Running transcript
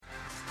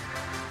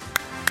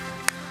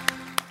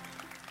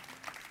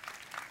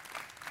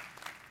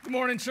Good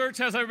morning, church.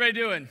 How's everybody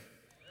doing?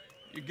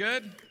 You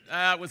good?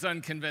 That was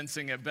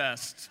unconvincing at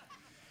best.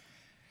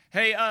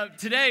 Hey,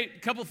 today,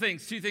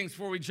 two things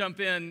before we jump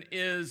in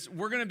is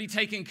we're going to be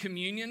taking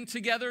communion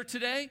together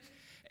today.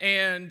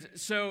 And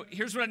so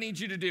here's what I need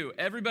you to do.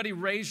 Everybody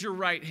raise your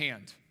right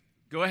hand.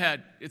 Go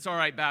ahead. It's all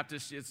right,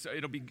 Baptist.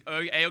 It'll be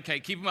okay.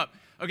 Keep them up.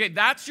 Okay,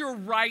 that's your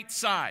right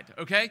side,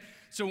 okay?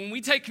 So when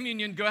we take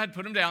communion, go ahead,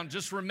 put them down.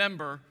 Just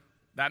remember,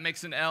 that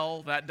makes an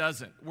L, that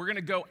doesn't. We're going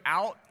to go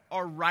out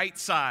our right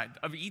side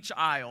of each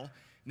aisle, and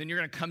then you're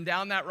going to come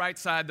down that right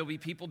side. There'll be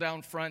people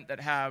down front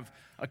that have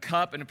a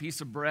cup and a piece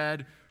of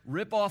bread.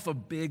 Rip off a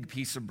big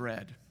piece of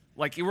bread.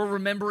 Like you were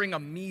remembering a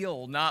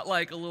meal, not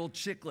like a little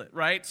chiclet,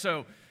 right?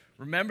 So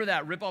remember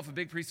that. Rip off a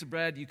big piece of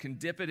bread. You can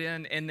dip it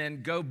in and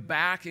then go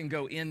back and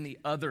go in the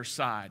other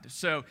side.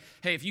 So,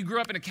 hey, if you grew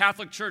up in a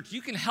Catholic church,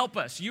 you can help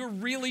us. You're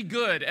really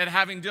good at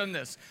having done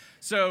this.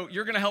 So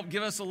you're going to help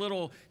give us a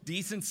little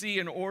decency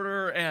and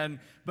order,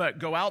 but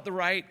go out the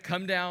right,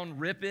 come down,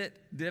 rip it,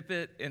 dip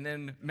it, and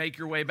then make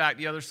your way back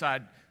the other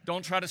side.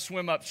 Don't try to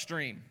swim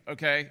upstream,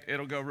 okay?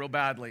 It'll go real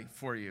badly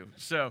for you.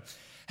 So,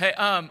 hey,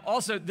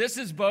 also, this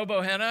is Bo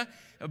Bohenna.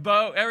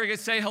 Bo, everybody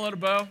say hello to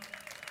Bo.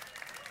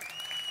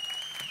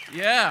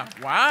 Yeah,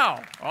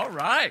 wow, all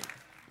right.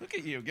 Look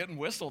at you, getting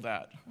whistled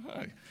at.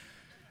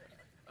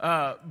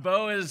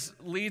 Bo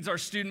leads our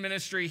student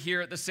ministry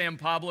here at the San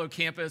Pablo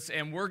campus,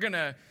 and we're going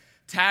to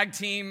tag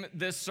team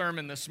this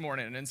sermon this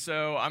morning. And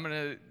so I'm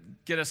going to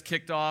get us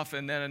kicked off,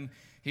 and then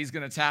he's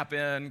going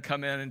to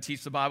come in and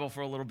teach the Bible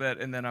for a little bit,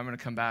 and then I'm going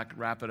to come back,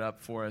 wrap it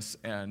up for us,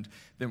 and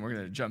then we're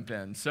going to jump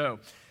in. So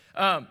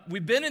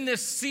we've been in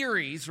this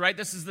series, right?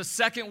 This is the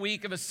second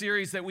week of a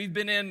series that we've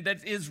been in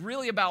that is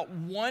really about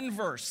one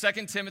verse,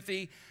 2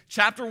 Timothy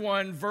chapter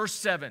 1, verse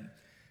 7.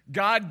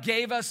 God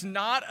gave us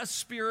not a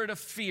spirit of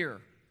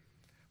fear,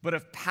 but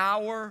of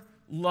power,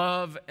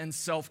 love, and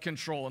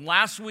self-control. And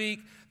last week,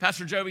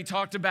 Pastor Joby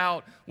talked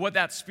about what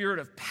that spirit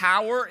of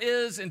power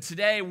is, and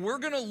today we're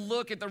going to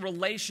look at the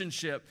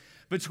relationship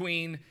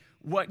between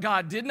what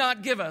God did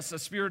not give us, a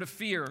spirit of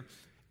fear,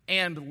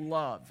 and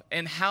love,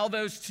 and how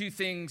those two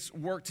things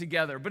work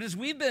together. But as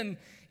we've been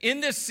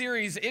in this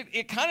series,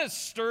 it kind of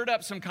stirred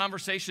up some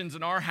conversations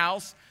in our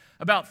house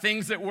about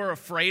things that we're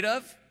afraid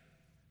of.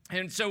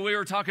 And so we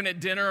were talking at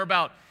dinner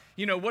about,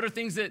 what are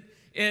things that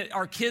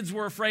our kids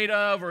were afraid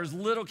of, or as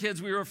little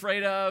kids we were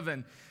afraid of.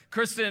 And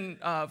Kristen,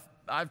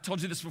 I've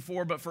told you this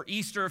before, but for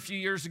Easter a few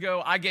years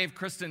ago, I gave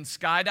Kristen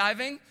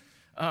skydiving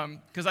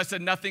because I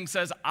said nothing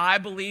says I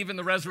believe in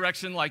the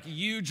resurrection like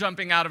you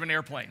jumping out of an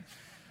airplane.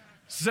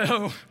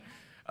 So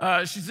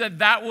she said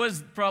that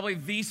was probably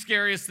the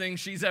scariest thing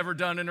she's ever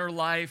done in her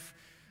life.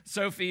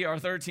 Sophie, our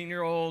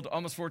 13-year-old,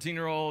 almost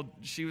 14-year-old,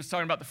 she was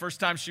talking about the first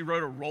time she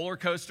rode a roller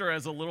coaster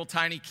as a little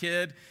tiny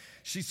kid.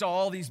 She saw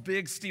all these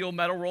big steel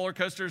metal roller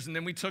coasters, and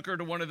then we took her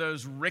to one of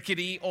those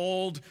rickety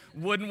old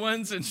wooden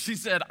ones, and she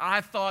said,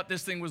 I thought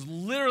this thing was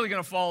literally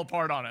going to fall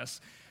apart on us.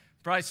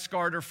 Probably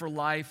scarred her for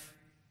life.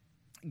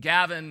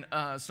 Gavin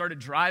started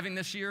driving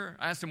this year.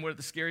 I asked him what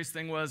the scariest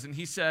thing was, and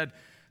he said,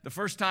 the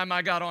first time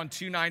I got on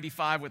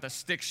 295 with a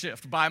stick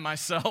shift by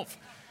myself,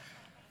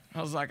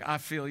 I was like, I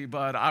feel you,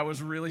 bud. I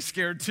was really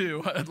scared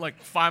too. I'd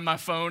find my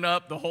phone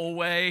up the whole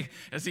way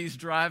as he's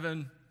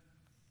driving.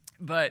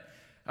 But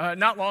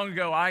not long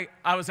ago,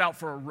 I was out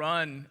for a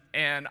run,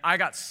 and I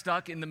got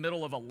stuck in the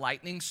middle of a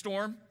lightning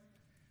storm.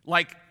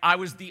 I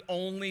was the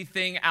only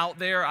thing out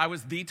there. I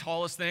was the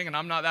tallest thing, and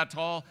I'm not that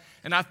tall.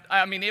 And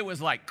I mean, it was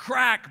like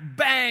crack,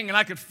 bang, and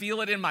I could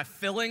feel it in my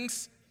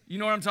fillings. You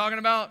know what I'm talking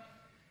about?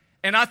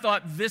 And I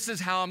thought, this is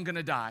how I'm going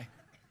to die.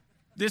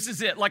 This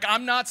is it.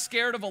 I'm not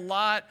scared of a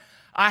lot.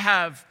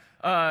 I've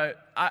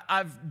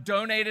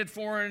donated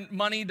foreign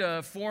money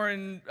to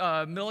foreign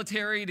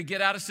military to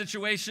get out of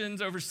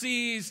situations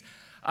overseas.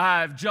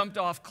 I've jumped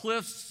off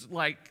cliffs,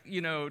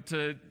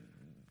 to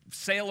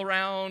sail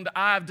around.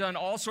 I've done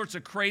all sorts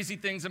of crazy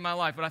things in my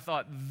life. But I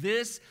thought,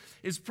 this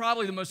is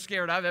probably the most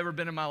scared I've ever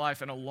been in my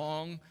life in a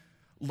long,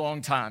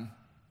 long time.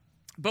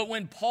 But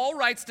when Paul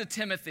writes to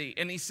Timothy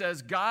and he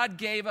says, God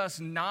gave us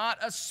not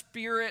a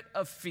spirit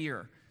of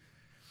fear,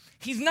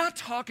 he's not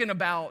talking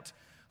about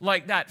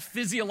that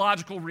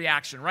physiological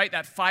reaction, right?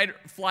 That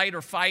flight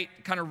or fight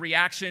kind of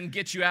reaction,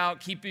 get you out,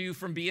 keep you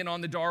from being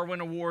on the Darwin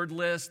Award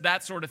list,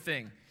 that sort of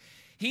thing.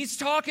 He's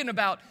talking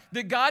about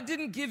that God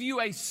didn't give you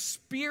a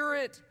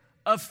spirit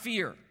of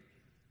fear.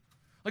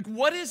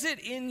 What is it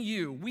in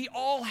you? We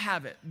all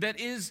have it that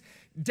is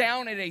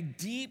down at a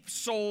deep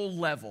soul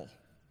level,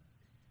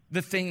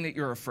 the thing that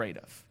you're afraid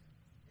of.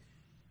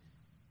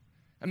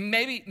 And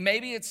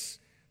maybe it's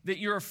that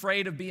you're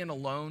afraid of being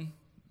alone.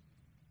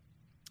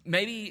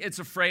 Maybe it's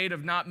afraid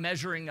of not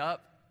measuring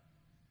up.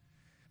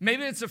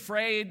 Maybe it's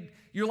afraid,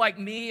 you're like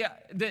me,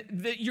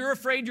 that you're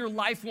afraid your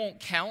life won't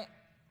count,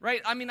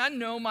 right? I mean, I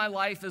know my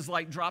life is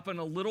like dropping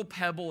a little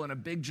pebble in a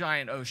big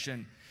giant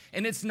ocean.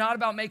 And it's not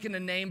about making a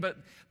name, but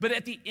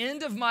at the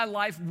end of my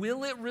life,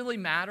 will it really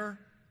matter?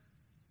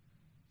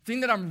 The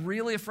thing that I'm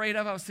really afraid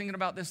of, I was thinking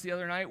about this the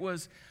other night,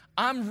 was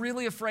I'm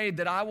really afraid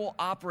that I will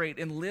operate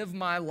and live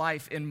my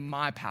life in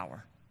my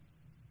power.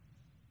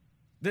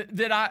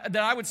 That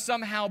I would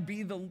somehow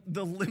be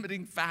the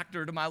limiting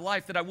factor to my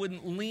life, that I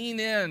wouldn't lean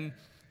in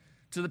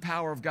to the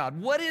power of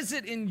God. What is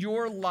it in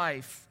your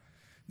life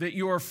that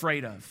you're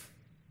afraid of?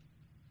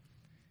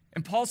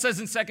 And Paul says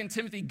in 2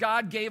 Timothy,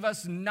 God gave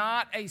us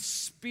not a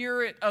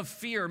spirit of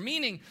fear,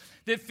 meaning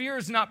that fear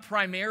is not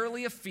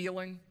primarily a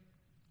feeling.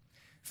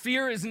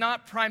 Fear is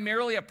not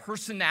primarily a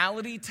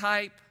personality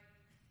type.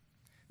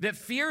 That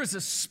fear is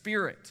a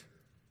spirit.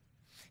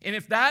 And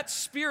if that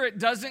spirit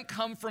doesn't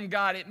come from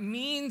God, it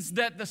means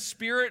that the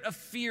spirit of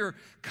fear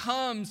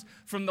comes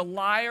from the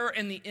liar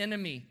and the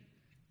enemy.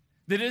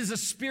 That it is a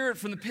spirit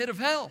from the pit of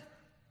hell.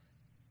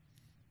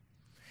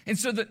 And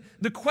so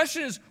the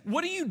question is,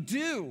 what do you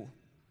do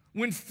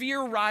when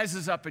fear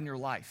rises up in your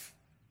life?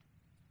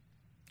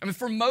 I mean,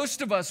 for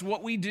most of us,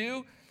 what we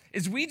do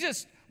is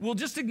we'll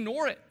just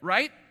ignore it,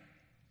 right?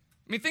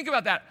 I mean, think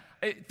about that.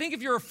 Think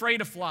if you're afraid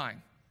of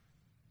flying.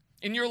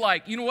 And you're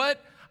like, you know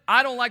what?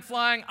 I don't like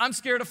flying. I'm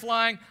scared of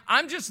flying.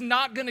 I'm just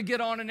not going to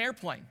get on an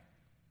airplane.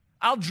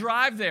 I'll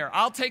drive there.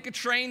 I'll take a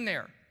train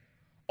there.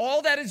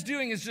 All that is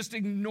doing is just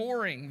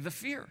ignoring the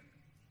fear.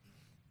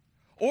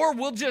 Or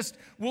we'll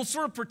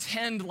sort of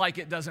pretend like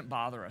it doesn't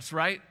bother us,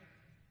 right?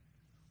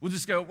 We'll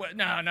just go,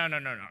 no,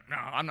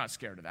 I'm not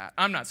scared of that.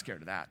 I'm not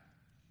scared of that.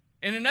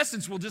 And in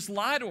essence, we'll just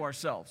lie to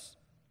ourselves.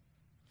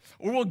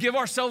 Or we'll give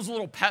ourselves a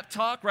little pep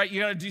talk, right?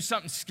 You got to do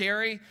something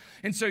scary,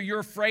 and so you're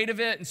afraid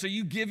of it, and so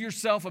you give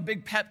yourself a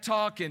big pep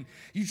talk, and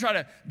you try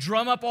to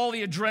drum up all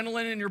the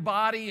adrenaline in your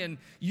body, and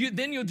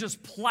then you'll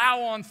just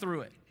plow on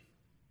through it.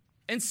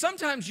 And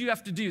sometimes you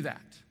have to do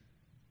that.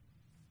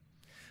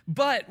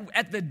 But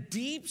at the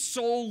deep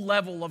soul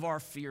level of our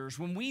fears,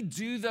 when we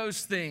do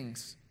those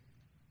things,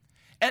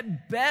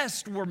 at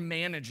best we're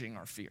managing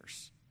our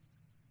fears.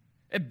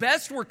 At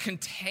best we're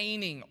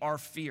containing our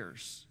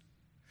fears.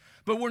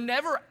 But we're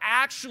never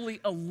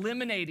actually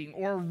eliminating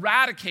or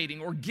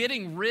eradicating or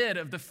getting rid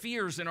of the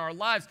fears in our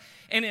lives.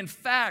 And in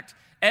fact,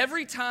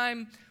 every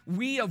time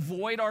we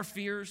avoid our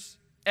fears,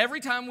 every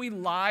time we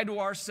lie to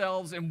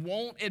ourselves and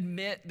won't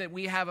admit that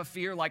we have a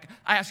fear, like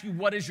I ask you,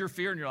 what is your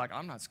fear? And you're like,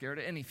 I'm not scared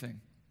of anything.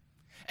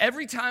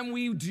 Every time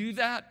we do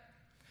that,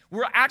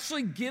 we're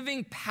actually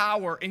giving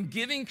power and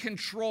giving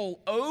control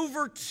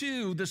over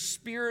to the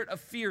spirit of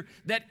fear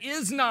that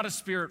is not a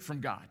spirit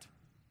from God.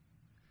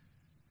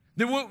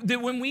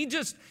 That when we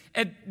just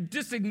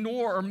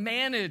ignore or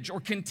manage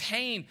or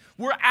contain,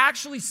 we're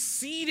actually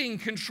ceding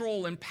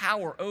control and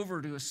power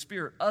over to a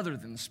spirit other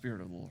than the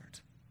Spirit of the Lord.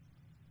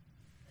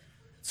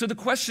 So the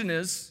question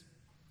is,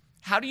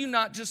 how do you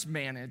not just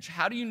manage?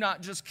 How do you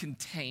not just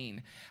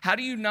contain? How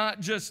do you not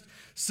just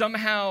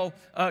somehow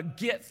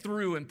get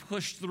through and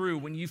push through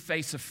when you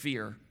face a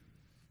fear?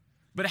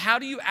 But how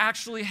do you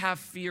actually have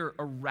fear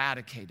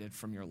eradicated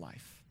from your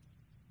life?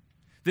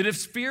 That if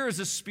fear is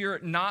a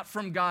spirit not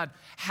from God,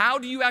 how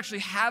do you actually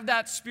have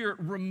that spirit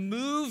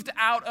removed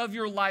out of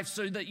your life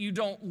so that you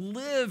don't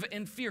live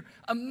in fear?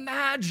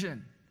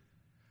 Imagine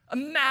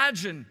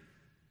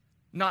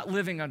not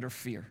living under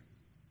fear.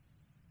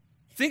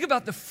 Think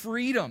about the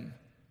freedom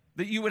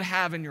that you would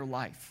have in your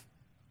life.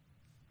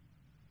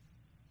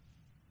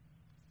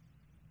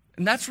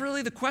 And that's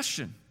really the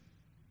question.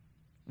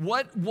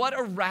 What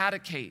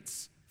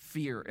eradicates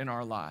fear in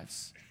our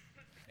lives?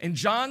 And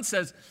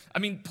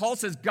Paul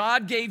says,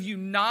 God gave you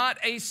not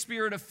a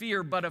spirit of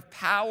fear, but of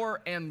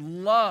power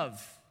and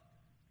love.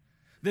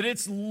 That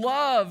it's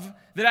love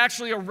that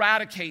actually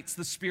eradicates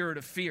the spirit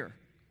of fear.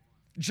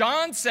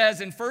 John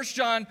says in 1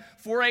 John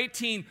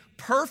 4:18,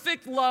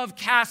 perfect love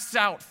casts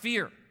out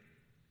fear.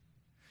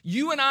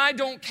 You and I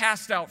don't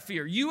cast out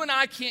fear. You and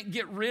I can't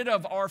get rid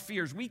of our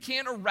fears. We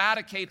can't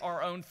eradicate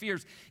our own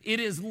fears. It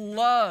is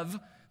love.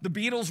 The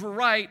Beatles were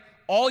right.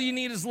 All you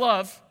need is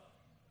love.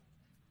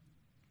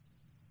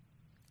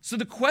 So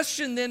the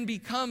question then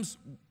becomes,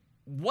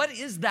 what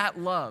is that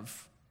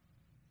love?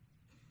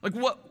 Like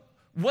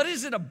what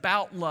is it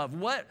about love?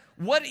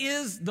 What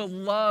is the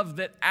love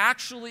that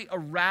actually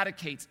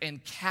eradicates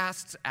and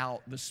casts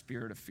out the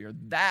spirit of fear?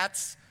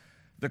 That's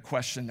the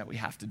question that we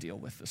have to deal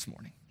with this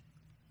morning.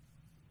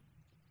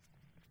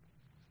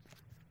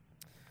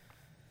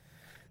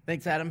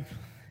 Thanks, Adam.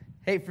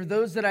 Hey, for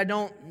those that I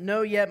don't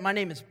know yet, my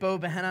name is Bo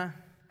Behenna.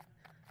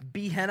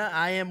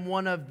 I am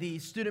one of the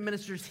student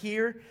ministers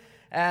here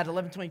at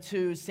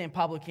 1122 San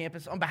Pablo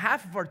campus. On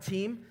behalf of our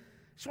team,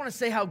 I just want to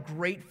say how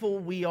grateful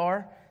we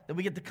are that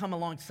we get to come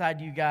alongside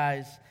you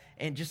guys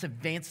and just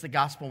advance the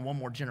gospel in one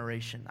more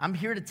generation. I'm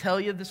here to tell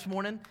you this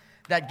morning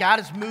that God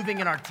is moving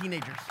in our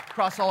teenagers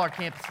across all our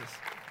campuses.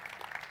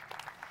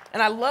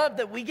 And I love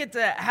that we get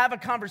to have a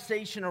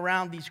conversation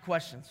around these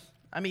questions.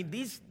 I mean,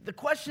 the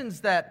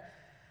questions that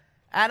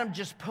Adam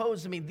just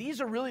posed,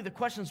 these are really the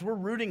questions we're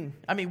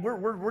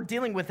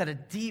dealing with at a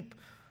deep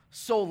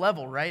soul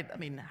level, right?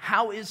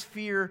 How is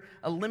fear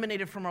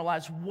eliminated from our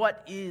lives?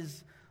 What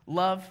is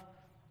love,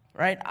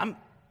 right? I'm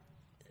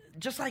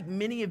just like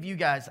many of you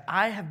guys,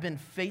 I have been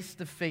face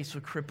to face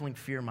with crippling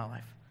fear in my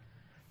life.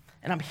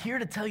 And I'm here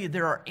to tell you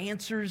there are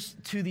answers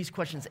to these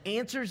questions,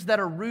 answers that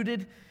are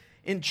rooted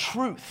in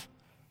truth.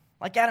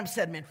 Like Adam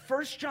said, man,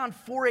 1 John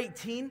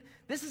 4:18,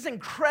 this is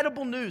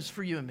incredible news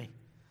for you and me.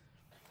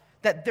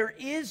 That there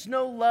is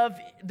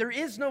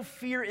no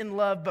fear in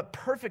love, but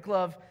perfect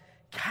love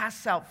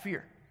casts out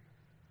fear.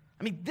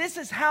 I mean, this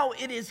is how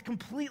it is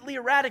completely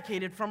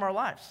eradicated from our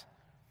lives.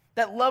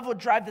 That love would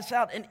drive this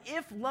out. And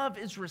if love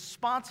is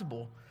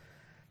responsible,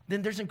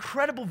 then there's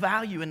incredible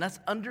value in us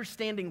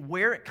understanding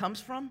where it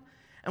comes from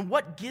and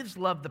what gives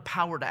love the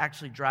power to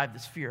actually drive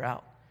this fear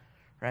out,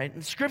 right?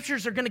 And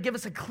scriptures are going to give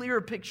us a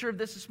clearer picture of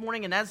this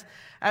morning. And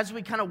as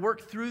we kind of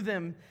work through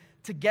them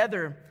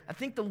together, I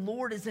think the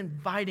Lord is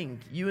inviting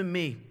you and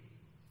me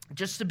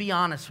just to be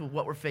honest with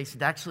what we're facing,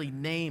 to actually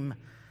name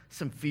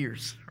some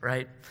fears,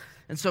 right?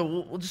 And so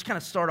we'll just kind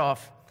of start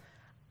off.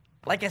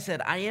 Like I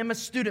said, I am a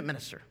student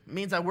minister. It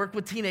means I work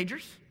with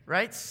teenagers,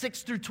 right?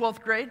 6th through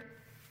 12th grade.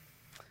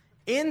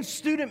 In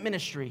student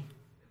ministry,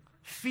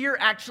 fear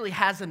actually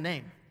has a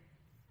name,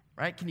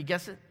 right? Can you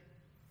guess it?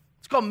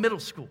 It's called middle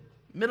school.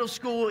 Middle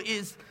school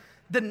is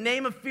the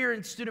name of fear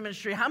in student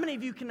ministry. How many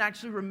of you can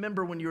actually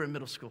remember when you were in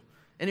middle school?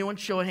 Anyone?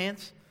 Show of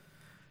hands.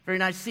 Very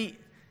nice. See,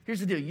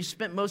 here's the deal. You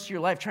spent most of your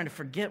life trying to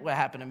forget what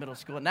happened in middle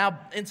school, and now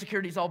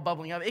insecurity is all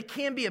bubbling up. It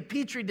can be a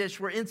petri dish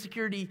where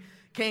insecurity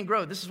can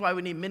grow. This is why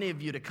we need many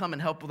of you to come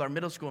and help with our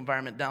middle school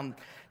environment down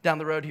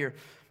the road here.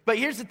 But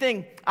here's the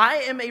thing. I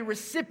am a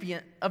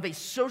recipient of a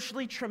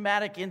socially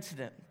traumatic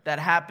incident that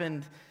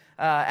happened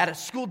at a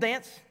school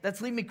dance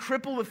that's leaving me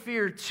crippled with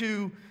fear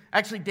to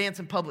actually dance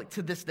in public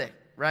to this day,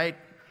 right?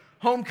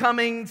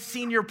 Homecoming,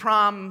 senior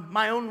prom,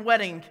 my own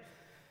wedding.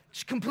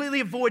 Just completely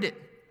avoid it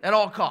at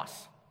all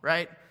costs,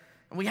 right?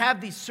 And we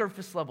have these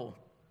surface level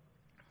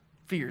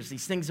fears,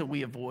 these things that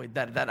we avoid,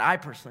 that I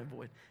personally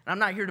avoid. And I'm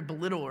not here to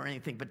belittle or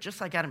anything, but just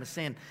like Adam is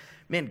saying,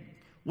 man,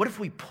 what if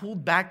we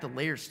pulled back the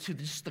layers to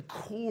just the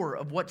core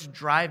of what's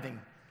driving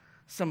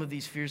some of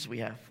these fears we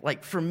have?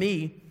 Like for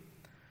me,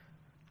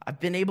 I've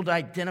been able to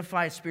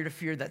identify a spirit of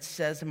fear that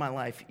says in my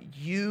life,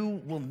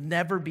 you will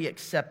never be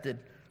accepted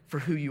for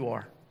who you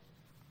are.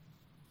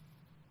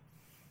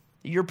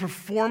 Your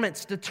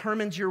performance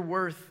determines your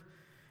worth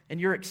and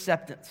your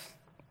acceptance.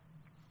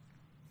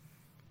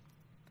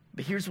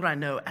 But here's what I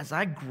know. As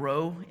I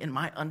grow in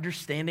my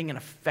understanding and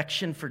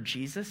affection for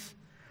Jesus,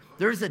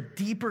 there's a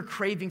deeper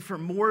craving for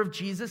more of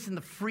Jesus and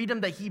the freedom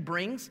that he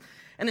brings.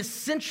 And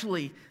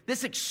essentially,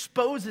 this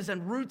exposes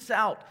and roots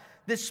out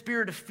this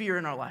spirit of fear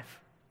in our life.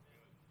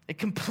 It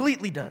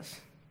completely does.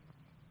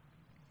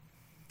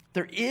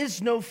 There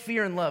is no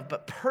fear in love,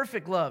 but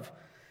perfect love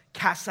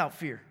casts out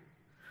fear.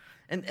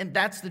 And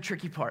that's the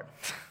tricky part.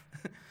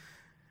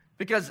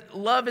 Because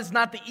love is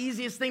not the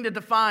easiest thing to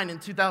define in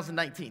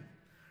 2019.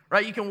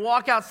 Right? You can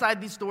walk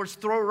outside these doors,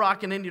 throw a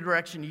rock in any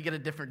direction, you get a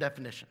different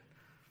definition.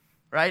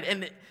 Right?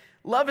 And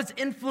love is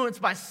influenced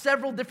by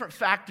several different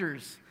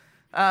factors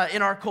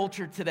in our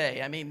culture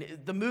today. I mean,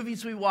 the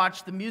movies we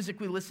watch, the music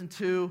we listen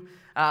to,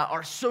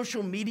 our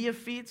social media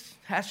feeds,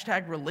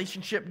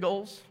 #relationship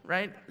goals,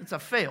 right? It's a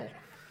fail.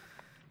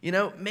 You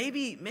know,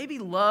 maybe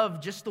love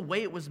just the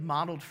way it was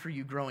modeled for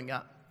you growing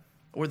up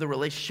or the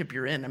relationship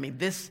you're in. I mean,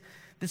 this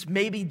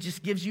maybe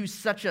just gives you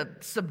such a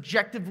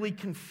subjectively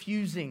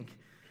confusing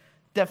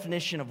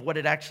definition of what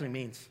it actually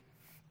means.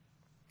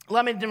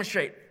 Allow me to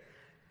demonstrate.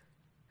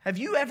 Have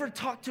you ever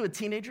talked to a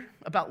teenager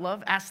about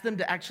love? Asked them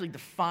to actually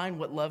define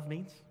what love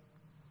means?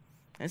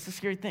 And it's a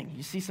scary thing.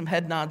 You see some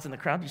head nods in the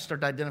crowd. You start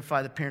to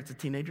identify the parents of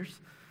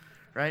teenagers,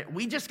 right?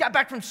 We just got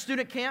back from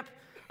student camp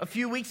a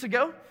few weeks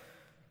ago.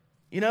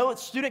 You know, at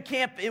student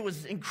camp, it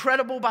was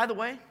incredible, by the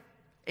way.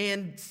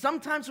 And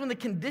sometimes when the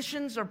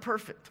conditions are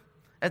perfect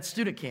at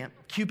student camp,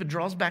 Cupid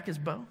draws back his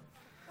bow.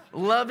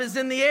 Love is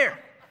in the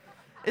air.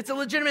 It's a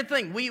legitimate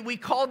thing. We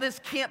call this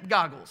camp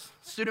goggles.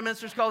 Student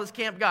ministers call this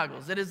camp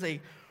goggles. It is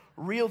a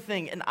real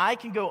thing. And I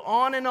can go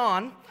on and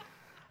on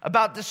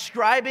about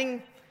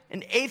describing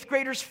an 8th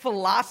grader's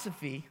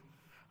philosophy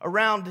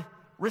around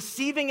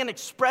receiving and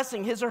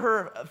expressing his or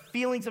her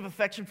feelings of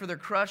affection for their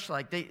crush.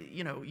 Like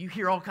you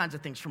hear all kinds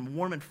of things from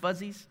warm and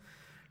fuzzies,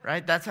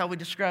 right? That's how we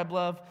describe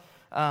love.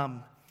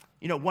 One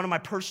of my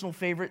personal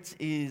favorites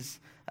is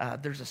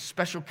there's a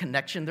special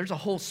connection. There's a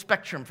whole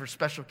spectrum for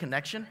special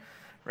connection,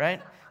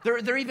 right?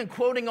 They're even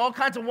quoting all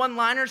kinds of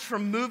one-liners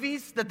from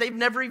movies that they've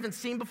never even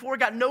seen before.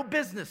 Got no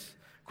business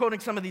quoting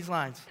some of these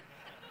lines.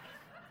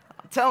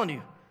 I'm telling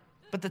you.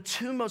 But the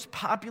two most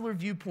popular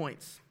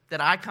viewpoints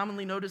that I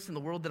commonly notice in the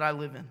world that I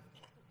live in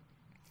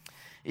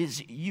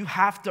is you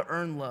have to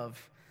earn love,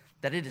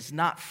 that it is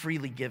not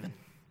freely given.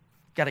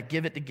 Got to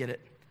give it to get it.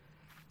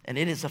 And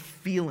it is a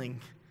feeling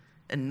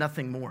and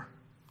nothing more.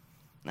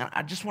 Now,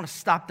 I just want to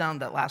stop down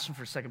that last one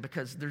for a second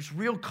because there's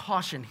real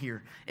caution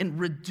here in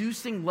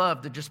reducing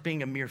love to just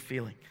being a mere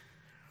feeling.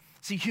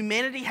 See,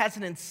 humanity has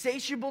an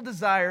insatiable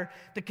desire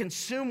to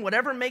consume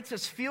whatever makes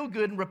us feel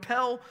good and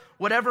repel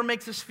whatever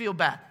makes us feel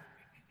bad.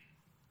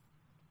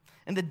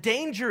 And the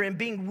danger in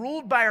being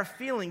ruled by our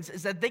feelings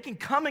is that they can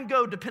come and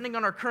go depending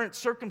on our current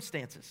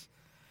circumstances.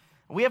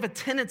 We have a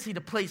tendency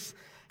to place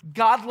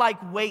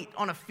godlike weight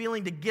on a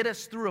feeling to get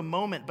us through a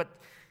moment, but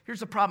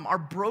here's the problem. Our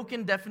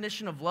broken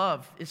definition of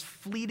love is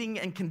fleeting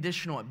and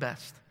conditional at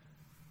best.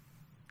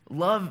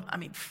 Love,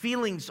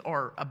 feelings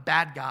are a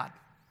bad God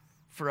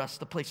for us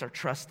to place our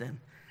trust in.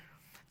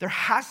 There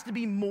has to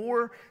be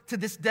more to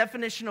this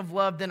definition of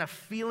love than a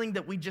feeling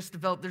that we just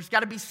developed. There's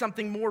got to be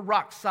something more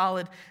rock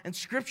solid. And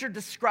Scripture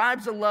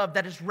describes a love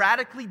that is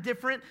radically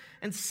different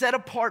and set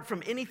apart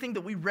from anything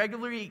that we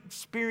regularly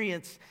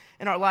experience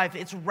in our life.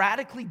 It's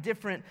radically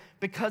different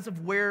because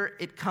of where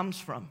it comes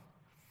from.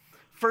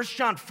 1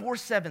 John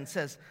 4:7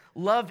 says,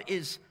 love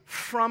is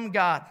from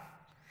God.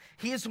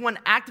 He is the one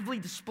actively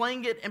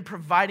displaying it and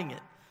providing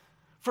it.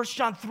 1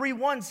 John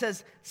 3:1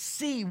 says,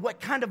 see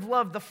what kind of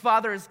love the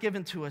Father has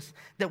given to us,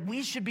 that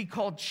we should be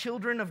called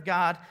children of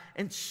God,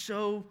 and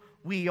so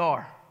we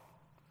are.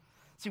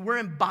 See, we're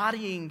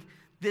embodying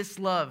this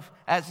love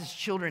as his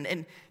children,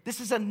 and this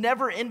is a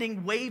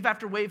never-ending wave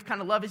after wave kind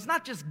of love. He's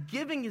not just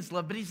giving his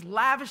love, but he's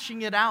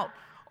lavishing it out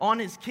on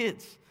his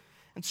kids.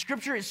 And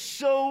Scripture is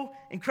so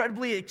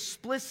incredibly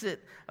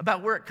explicit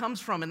about where it comes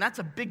from, and that's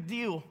a big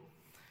deal.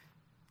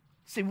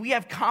 See, we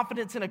have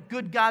confidence in a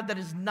good God that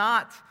is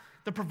not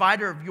the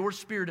provider of your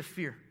spirit of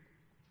fear.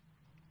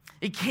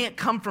 It can't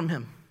come from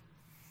him,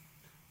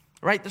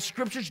 right? The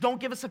Scriptures don't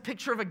give us a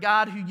picture of a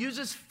God who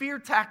uses fear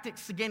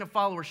tactics to gain a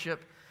followership.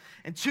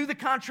 And to the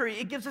contrary,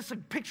 it gives us a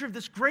picture of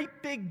this great,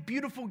 big,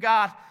 beautiful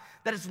God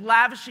that is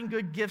lavishing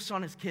good gifts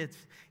on his kids.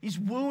 He's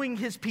wooing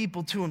his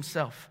people to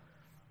himself.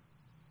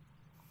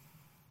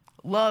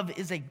 Love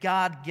is a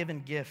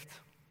God-given gift.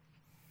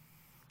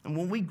 And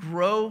when we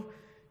grow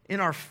in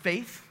our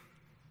faith,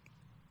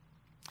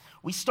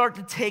 these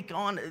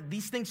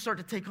things start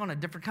to take on a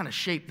different kind of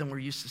shape than we're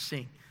used to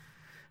seeing.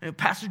 And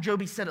Pastor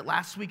Joby said it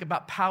last week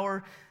about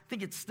power. I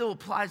think it still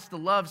applies to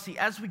love. See,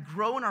 as we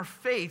grow in our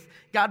faith,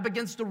 God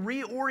begins to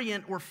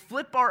reorient or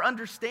flip our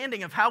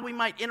understanding of how we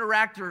might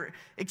interact or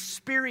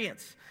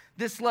experience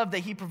this love that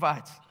he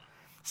provides.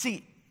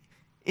 See,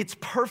 it's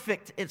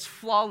perfect, it's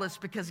flawless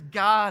because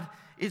God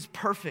is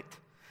perfect.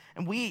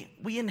 And we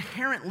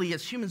inherently,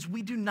 as humans,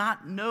 we do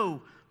not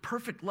know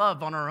perfect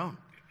love on our own.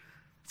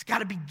 It's got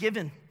to be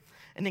given.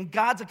 And in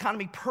God's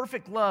economy,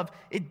 perfect love,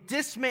 it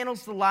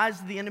dismantles the lies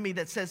of the enemy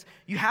that says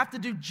you have to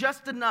do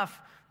just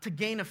enough to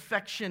gain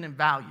affection and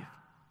value.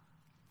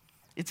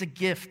 It's a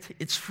gift,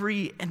 it's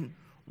free, and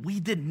we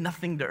did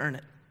nothing to earn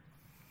it.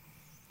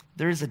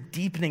 There is a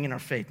deepening in our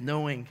faith,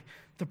 knowing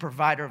the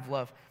provider of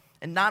love.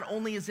 And not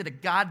only is it a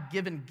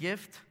God-given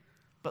gift,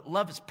 but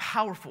love is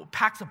powerful, it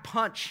packs a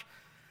punch.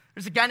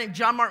 There's a guy named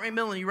John Mark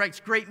McMillan, he writes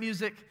great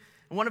music.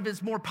 And one of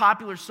his more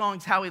popular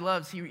songs, How He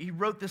Loves, he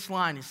wrote this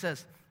line, he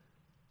says,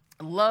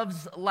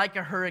 love's like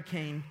a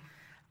hurricane.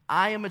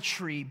 I am a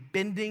tree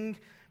bending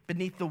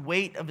beneath the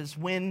weight of his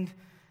wind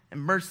and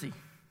mercy.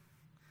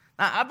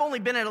 Now, I've only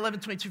been at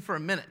 1122 for a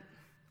minute,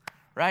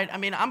 right?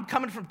 I'm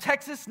coming from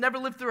Texas, never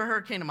lived through a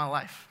hurricane in my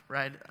life,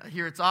 right? I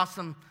hear it's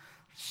awesome.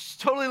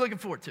 Totally looking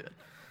forward to it.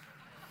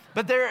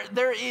 But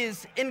there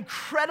is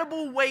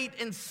incredible weight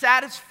and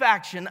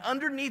satisfaction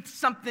underneath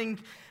something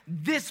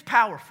this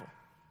powerful.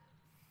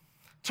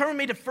 Turn with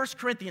me to 1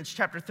 Corinthians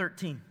chapter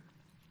 13.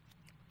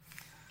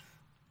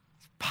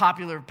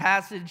 Popular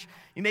passage.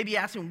 You may be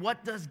asking,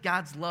 what does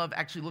God's love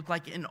actually look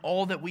like in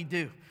all that we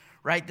do,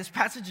 right? This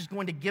passage is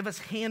going to give us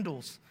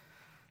handles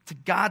to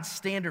God's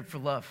standard for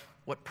love,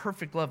 what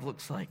perfect love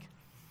looks like.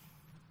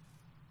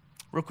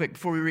 Real quick,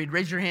 before we read,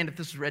 raise your hand if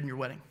this is read in your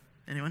wedding.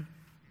 Anyone?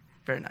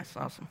 Very nice,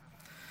 awesome.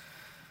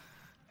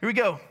 Here we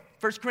go.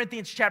 1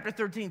 Corinthians chapter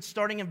 13,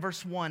 starting in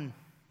verse 1.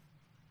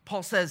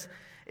 Paul says,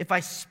 if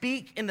I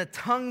speak in the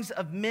tongues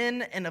of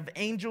men and of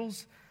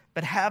angels,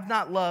 but have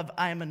not love,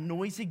 I am a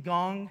noisy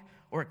gong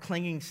or a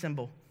clanging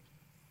cymbal.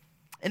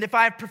 And if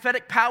I have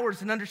prophetic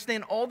powers and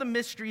understand all the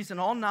mysteries and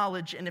all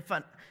knowledge, and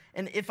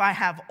if I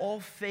have all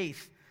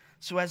faith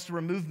so as to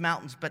remove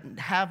mountains, but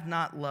have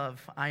not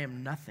love, I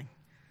am nothing.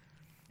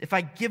 If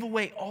I give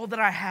away all that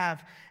I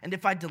have, and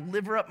if I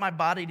deliver up my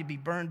body to be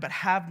burned, but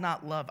have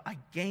not love, I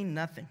gain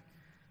nothing.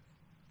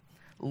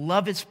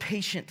 Love is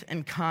patient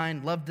and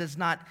kind. Love does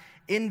not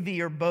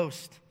envy or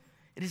boast.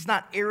 It is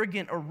not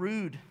arrogant or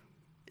rude.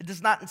 It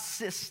does not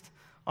insist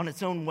on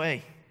its own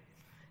way.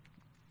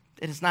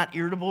 It is not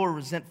irritable or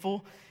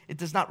resentful. It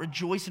does not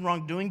rejoice in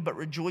wrongdoing, but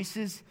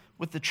rejoices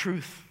with the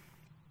truth.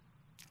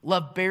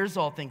 Love bears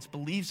all things,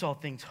 believes all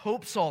things,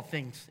 hopes all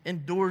things,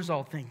 endures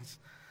all things.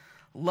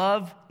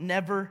 Love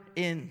never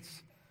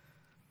ends.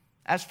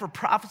 As for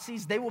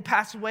prophecies, they will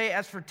pass away.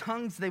 As for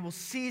tongues, they will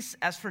cease.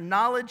 As for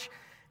knowledge,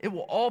 it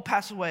will all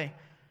pass away.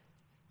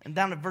 And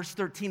down at verse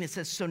 13, it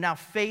says, so now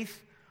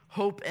faith,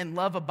 hope, and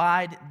love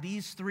abide,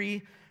 these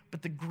three,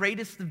 but the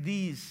greatest of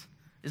these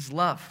is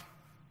love.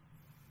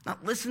 Now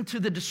listen to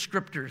the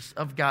descriptors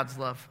of God's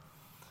love.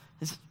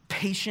 It's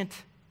patient,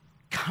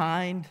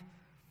 kind,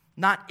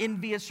 not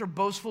envious or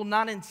boastful,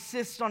 not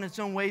insist on its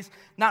own ways,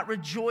 not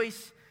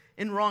rejoice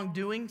in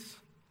wrongdoings,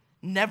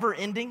 never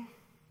ending.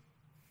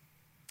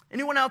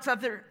 Anyone else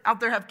out there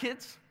have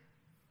kids?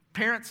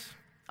 Parents?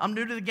 I'm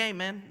new to the game,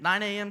 man.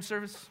 9 a.m.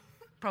 service.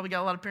 Probably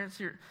got a lot of parents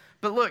here.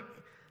 But look,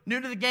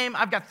 new to the game,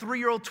 I've got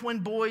 3-year-old twin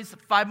boys, a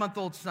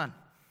 5-month-old son,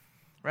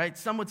 right?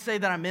 Some would say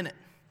that I'm in it,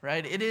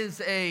 right? It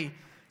is a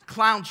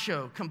clown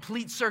show,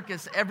 complete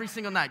circus every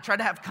single night. Tried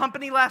to have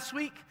company last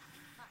week.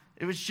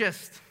 It was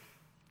just,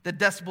 the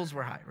decibels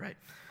were high, right?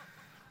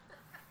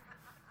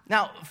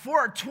 Now, for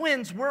our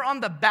twins, we're on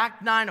the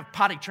back nine of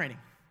potty training.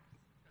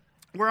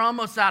 We're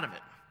almost out of it.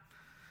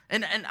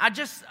 And I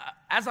just,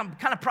 as I'm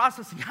kind of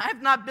processing, I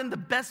have not been the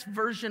best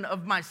version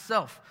of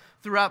myself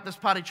throughout this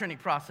potty training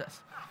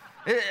process.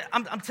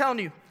 I'm telling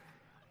you,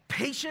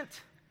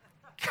 patient,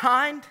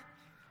 kind,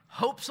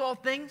 hopes all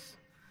things.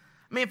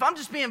 I mean, if I'm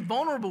just being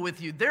vulnerable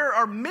with you, there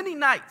are many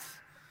nights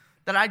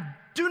that I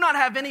do not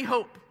have any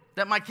hope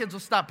that my kids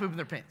will stop pooping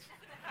their pants.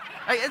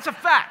 It's a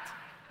fact.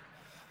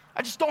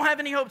 I just don't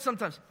have any hope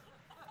sometimes.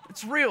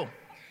 It's real.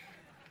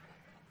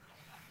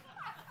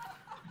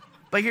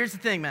 But here's the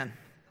thing, man.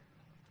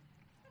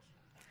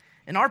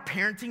 In our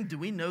parenting, do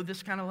we know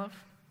this kind of love?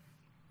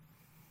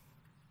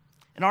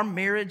 In our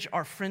marriage,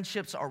 our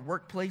friendships, our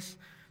workplace,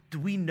 do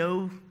we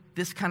know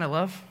this kind of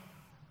love?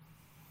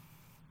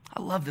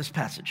 I love this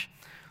passage.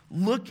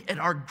 Look at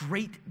our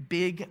great,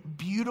 big,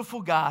 beautiful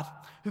God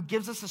who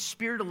gives us a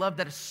spirit of love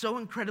that is so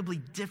incredibly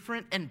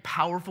different and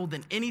powerful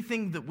than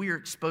anything that we are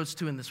exposed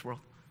to in this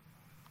world.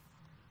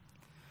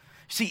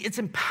 See, it's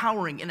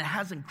empowering and it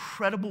has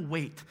incredible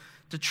weight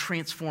to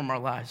transform our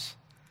lives.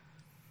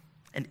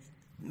 And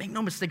make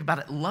no mistake about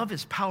it, love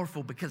is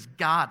powerful because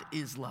God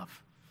is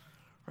love,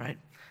 right?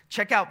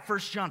 Check out 1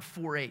 John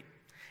 4:8.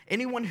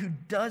 Anyone who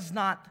does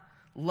not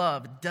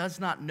love does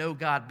not know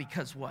God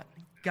because what?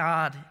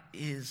 God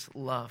is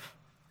love.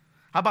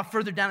 How about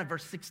further down in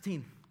verse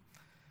 16?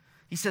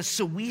 He says,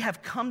 so we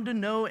have come to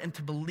know and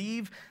to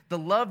believe the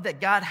love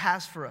that God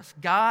has for us.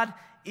 God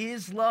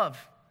is love.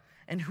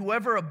 And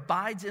whoever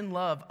abides in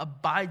love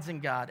abides in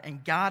God,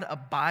 and God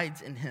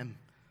abides in him.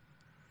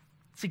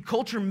 See,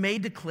 culture may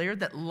declare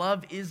that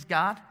love is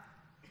God,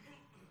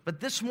 but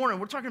this morning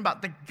we're talking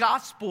about the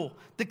gospel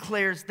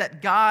declares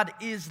that God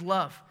is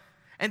love.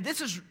 And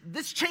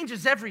this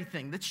changes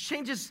everything. This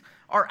changes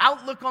our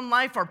outlook on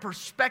life, our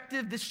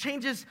perspective. This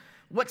changes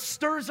what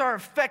stirs our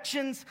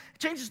affections. It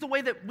changes the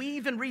way that we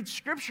even read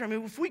Scripture. I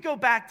mean, if we go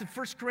back to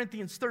 1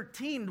 Corinthians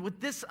 13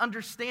 with this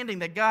understanding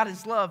that God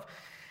is love,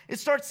 it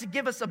starts to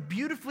give us a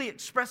beautifully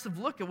expressive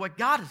look at what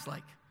God is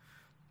like.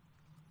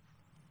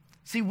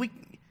 See, we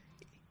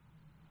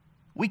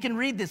can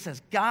read this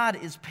as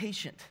God is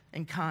patient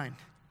and kind.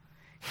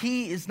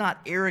 He is not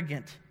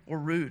arrogant or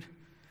rude.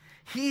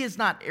 He is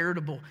not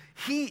irritable.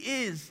 He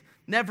is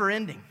never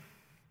ending.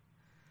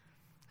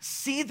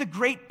 See the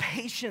great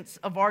patience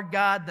of our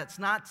God that's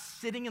not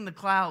sitting in the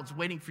clouds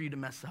waiting for you to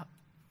mess up.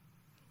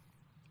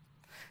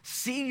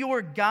 See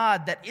your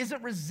God that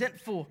isn't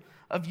resentful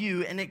of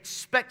you and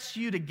expects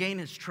you to gain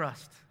his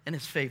trust and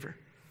his favor.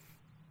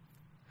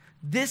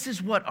 This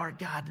is what our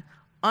God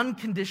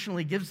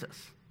unconditionally gives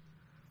us,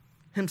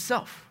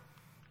 himself.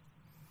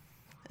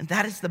 And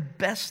that is the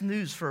best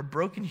news for a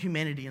broken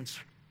humanity in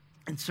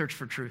search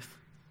for truth.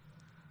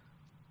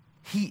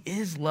 He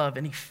is love,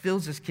 and he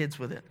fills his kids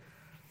with it.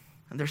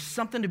 And there's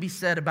something to be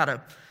said about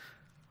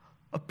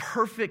a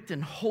perfect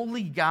and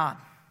holy God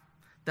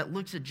that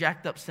looks at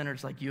jacked up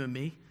sinners like you and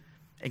me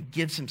and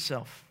gives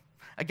himself.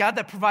 A God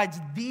that provides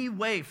the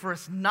way for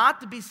us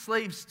not to be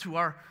slaves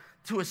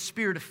to a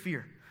spirit of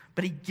fear,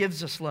 but he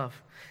gives us love.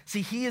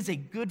 See, he is a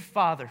good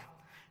father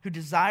who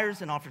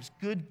desires and offers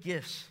good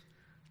gifts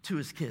to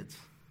his kids.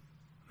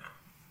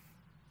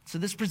 So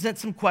this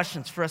presents some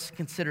questions for us to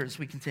consider as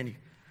we continue.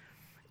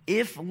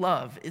 If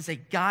love is a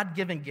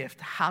God-given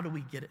gift, how do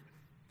we get it?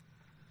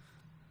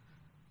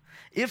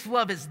 If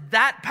love is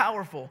that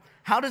powerful,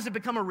 how does it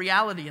become a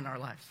reality in our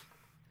lives?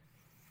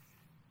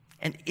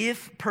 And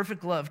if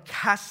perfect love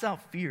casts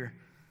out fear,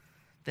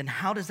 then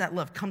how does that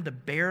love come to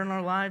bear in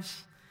our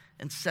lives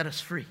and set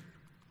us free?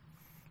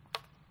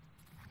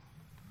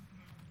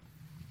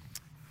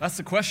 That's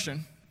the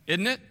question,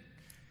 isn't it?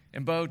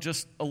 And Bo,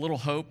 just a little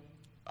hope.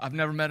 I've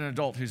never met an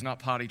adult who's not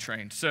potty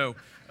trained. So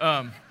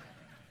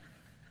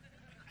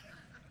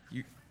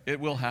it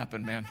will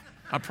happen, man.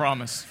 I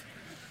promise.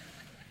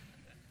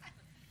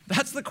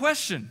 That's the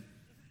question.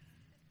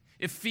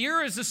 If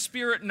fear is a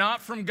spirit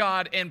not from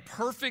God and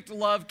perfect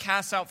love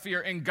casts out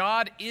fear, and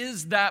God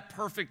is that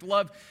perfect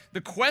love,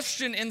 the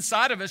question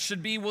inside of us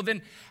should be, well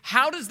then,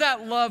 how does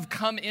that love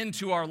come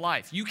into our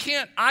life?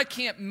 I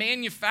can't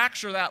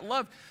manufacture that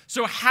love.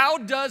 So how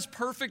does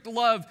perfect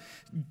love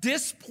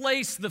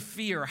displace the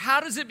fear? How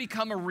does it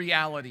become a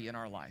reality in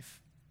our life?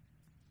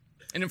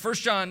 And in 1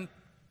 John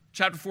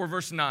chapter 4,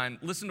 verse 9,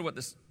 listen to what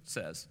this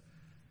says.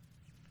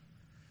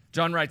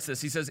 John writes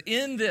this. He says,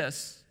 in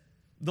this,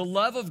 the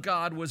love of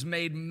God was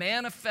made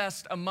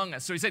manifest among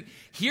us. So he said,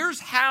 here's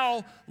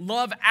how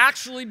love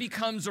actually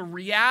becomes a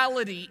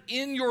reality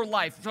in your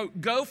life. So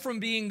go from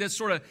being this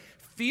sort of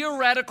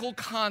theoretical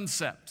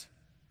concept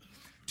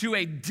to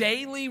a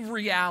daily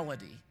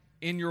reality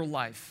in your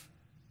life.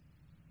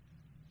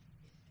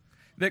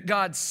 That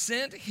God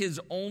sent his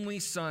only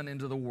son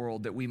into the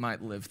world that we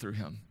might live through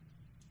him.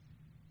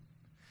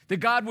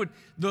 That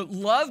the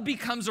love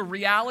becomes a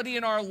reality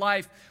in our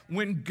life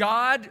when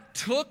God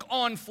took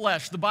on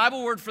flesh. The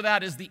Bible word for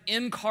that is the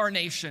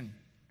incarnation.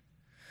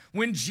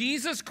 When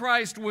Jesus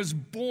Christ was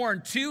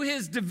born, to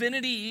his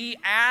divinity, he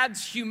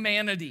adds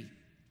humanity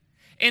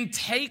and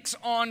takes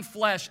on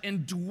flesh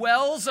and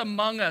dwells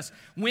among us.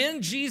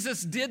 When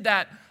Jesus did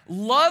that,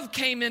 love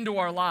came into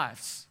our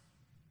lives.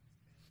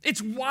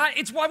 It's why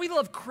we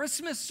love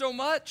Christmas so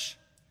much.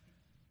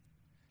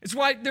 It's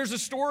why there's a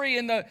story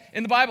in the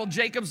Bible,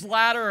 Jacob's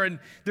ladder, and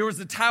there was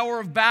the Tower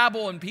of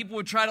Babel, and people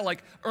would try to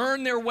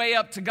earn their way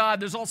up to God.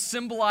 There's all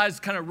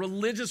symbolized kind of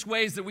religious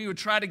ways that we would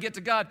try to get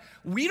to God.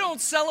 We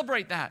don't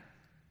celebrate that.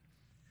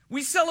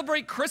 We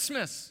celebrate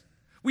Christmas.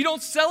 We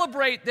don't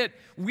celebrate that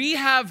we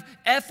have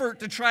effort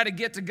to try to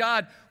get to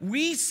God.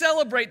 We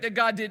celebrate that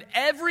God did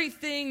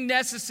everything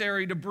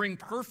necessary to bring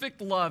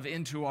perfect love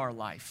into our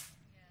life.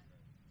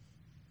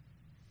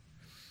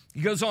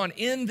 He goes on,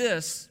 in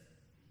this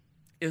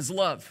is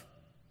love.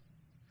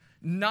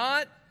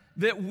 Not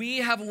that we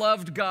have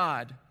loved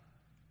God,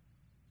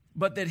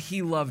 but that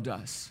he loved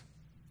us.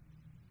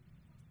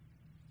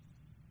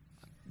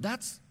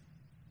 That's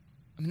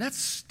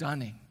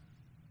stunning.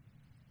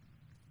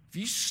 If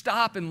you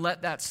stop and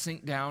let that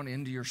sink down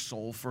into your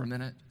soul for a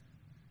minute,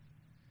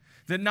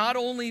 that not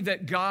only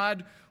that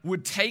God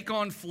would take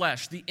on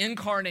flesh, the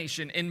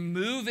incarnation, and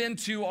move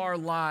into our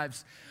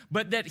lives,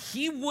 but that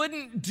he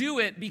wouldn't do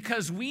it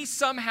because we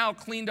somehow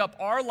cleaned up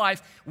our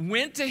life,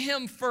 went to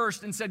him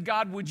first and said,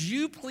 God, would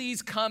you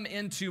please come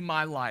into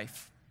my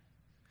life?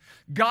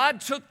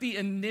 God took the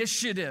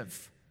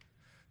initiative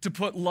to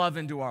put love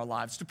into our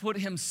lives, to put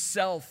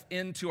himself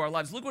into our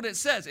lives. Look what it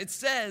says. It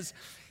says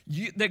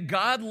that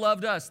God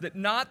loved us, that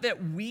not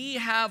that we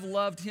have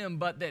loved him,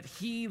 but that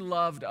he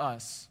loved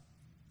us.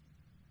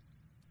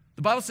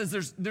 The Bible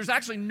says there's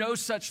actually no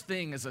such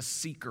thing as a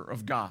seeker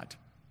of God.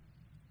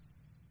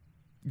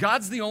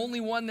 God's the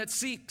only one that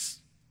seeks.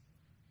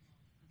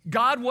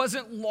 God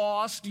wasn't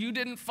lost. You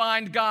didn't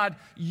find God.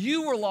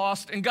 You were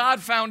lost, and God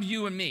found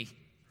you and me.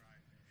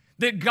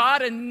 That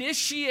God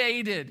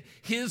initiated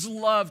his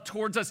love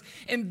towards us.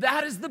 And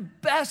that is the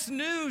best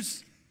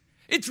news.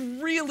 It's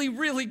really,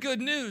 really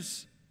good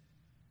news.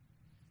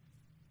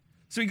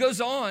 So he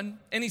goes on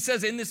and he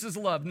says, and this is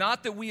love,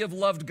 not that we have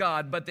loved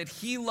God, but that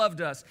he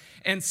loved us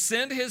and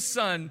sent his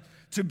son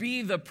to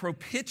be the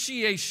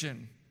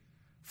propitiation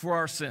for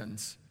our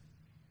sins.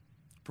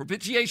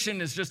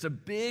 Propitiation is just a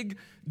big,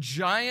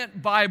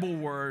 giant Bible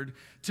word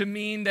to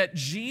mean that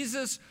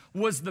Jesus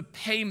was the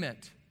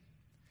payment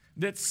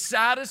that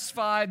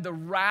satisfied the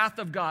wrath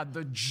of God,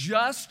 the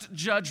just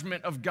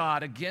judgment of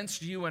God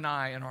against you and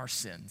I and our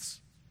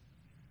sins.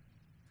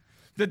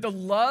 That the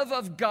love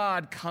of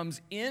God comes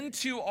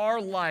into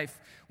our life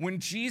when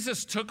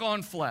Jesus took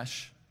on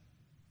flesh,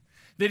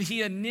 that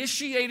he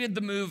initiated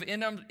the move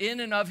in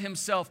and of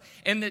himself,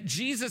 and that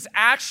Jesus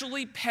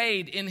actually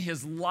paid in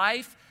his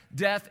life,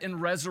 death,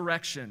 and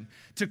resurrection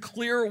to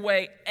clear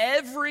away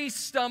every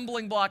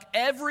stumbling block,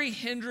 every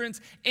hindrance,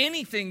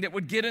 anything that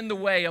would get in the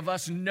way of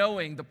us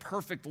knowing the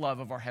perfect love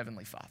of our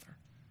Heavenly Father.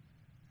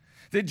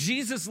 That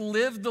Jesus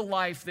lived the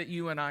life that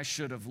you and I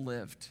should have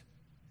lived.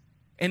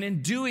 And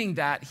in doing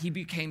that, he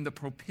became the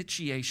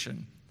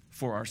propitiation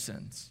for our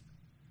sins.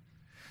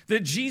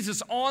 That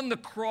Jesus on the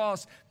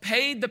cross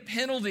paid the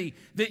penalty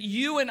that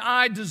you and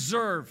I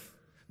deserve.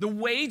 The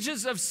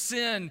wages of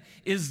sin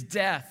is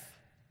death.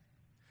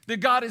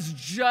 That God is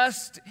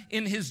just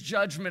in his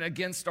judgment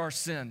against our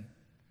sin.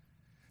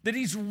 That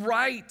he's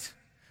right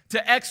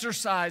to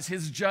exercise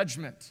his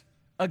judgment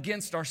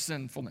against our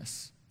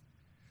sinfulness.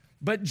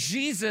 But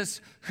Jesus,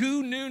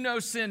 who knew no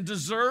sin,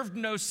 deserved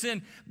no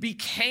sin,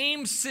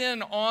 became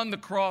sin on the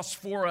cross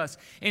for us.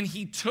 And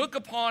he took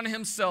upon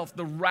himself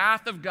the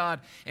wrath of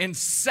God and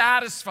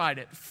satisfied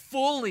it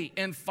fully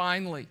and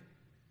finally.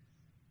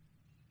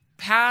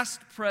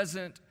 Past,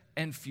 present,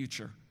 and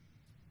future.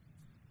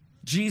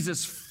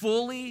 Jesus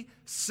fully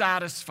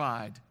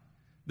satisfied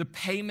the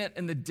payment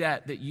and the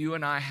debt that you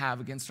and I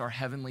have against our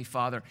Heavenly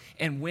Father.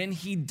 And when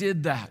he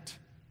did that,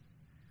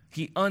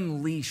 he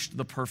unleashed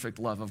the perfect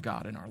love of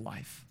God in our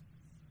life.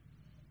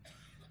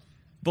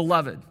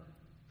 Beloved,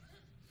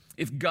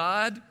 if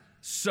God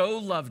so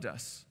loved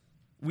us,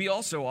 we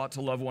also ought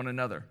to love one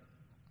another.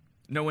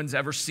 No one's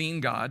ever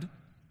seen God.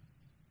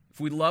 If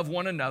we love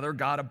one another,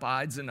 God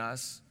abides in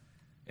us,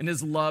 and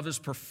his love is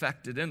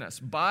perfected in us.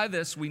 By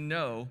this we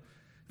know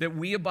that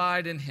we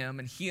abide in him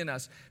and he in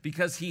us,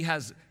 because he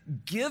has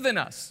given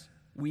us,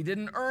 we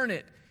didn't earn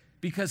it,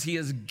 because he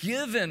has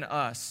given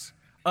us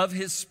of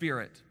his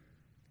Spirit.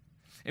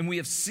 And we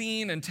have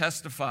seen and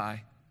testify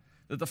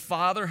that the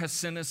Father has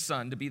sent his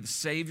Son to be the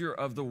Savior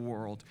of the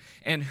world,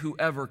 and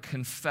whoever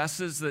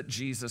confesses that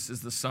Jesus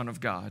is the Son of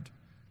God,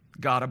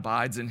 God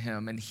abides in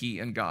him and he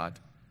in God.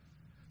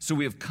 So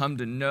we have come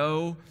to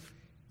know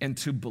and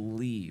to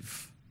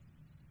believe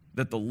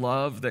that the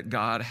love that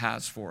God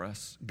has for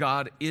us,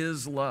 God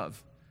is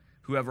love.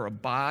 Whoever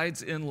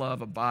abides in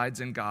love abides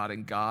in God,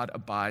 and God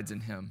abides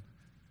in him.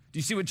 Do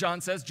you see what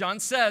John says?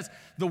 John says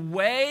the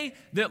way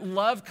that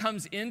love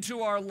comes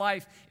into our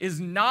life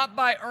is not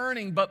by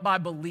earning, but by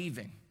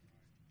believing.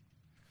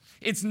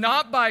 It's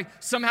not by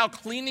somehow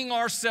cleaning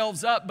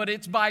ourselves up, but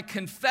it's by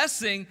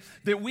confessing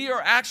that we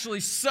are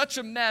actually such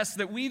a mess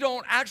that we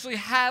don't actually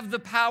have the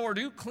power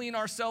to clean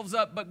ourselves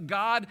up, but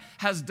God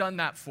has done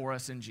that for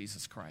us in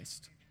Jesus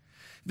Christ.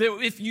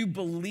 That if you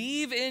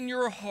believe in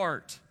your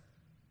heart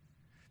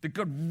that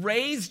God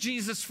raised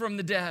Jesus from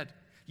the dead,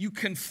 you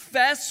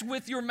confess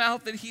with your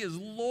mouth that he is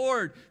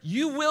Lord,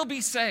 you will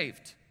be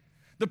saved.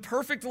 The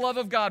perfect love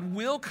of God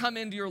will come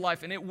into your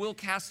life, and it will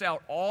cast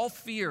out all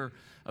fear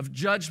of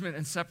judgment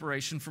and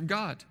separation from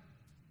God.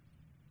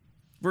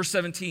 Verse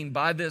 17,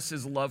 by this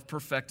is love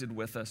perfected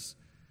with us,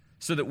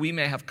 so that we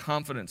may have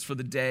confidence for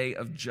the day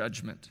of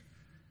judgment.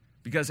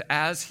 Because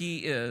as he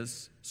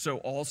is, so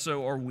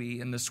also are we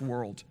in this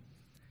world.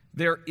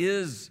 There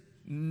is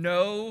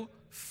no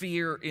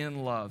fear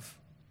in love,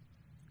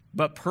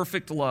 but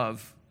perfect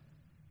love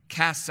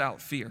casts out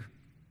fear.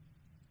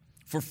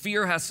 For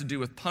fear has to do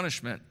with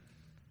punishment,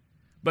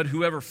 but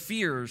whoever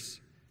fears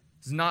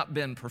has not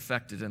been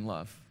perfected in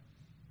love.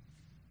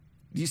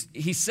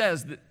 He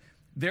says that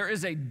there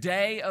is a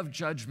day of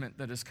judgment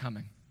that is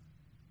coming.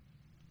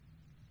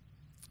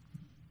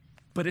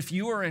 But if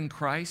you are in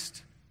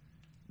Christ,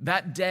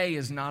 that day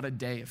is not a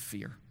day of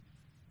fear.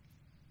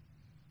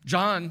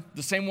 John,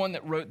 the same one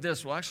that wrote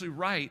this, will actually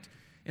write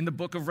in the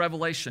book of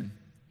Revelation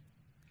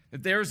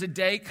that there's a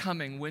day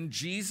coming when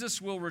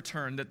Jesus will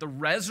return, that the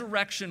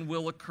resurrection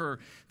will occur,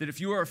 that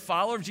if you are a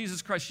follower of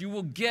Jesus Christ, you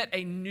will get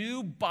a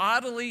new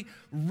bodily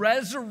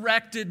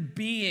resurrected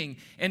being,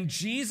 and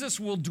Jesus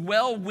will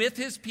dwell with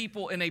his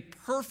people in a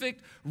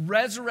perfect,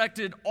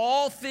 resurrected,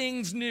 all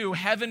things new,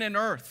 heaven and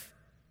earth.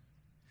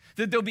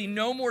 That there'll be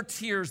no more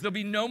tears, there'll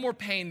be no more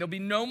pain, there'll be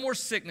no more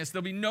sickness,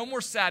 there'll be no more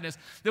sadness,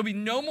 there'll be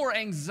no more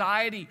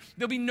anxiety,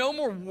 there'll be no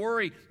more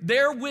worry.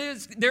 There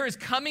is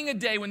coming a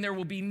day when there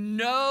will be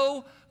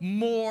no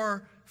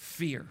more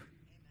fear.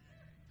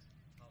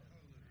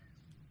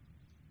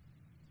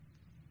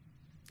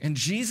 And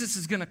Jesus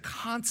is going to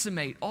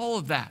consummate all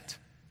of that.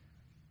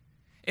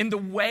 And the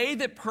way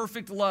that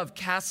perfect love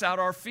casts out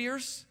our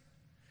fears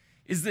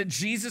is that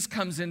Jesus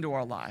comes into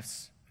our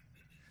lives.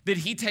 That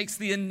he takes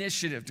the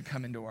initiative to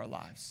come into our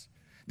lives.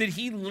 That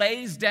he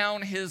lays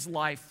down his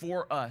life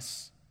for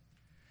us.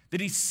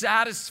 That he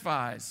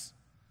satisfies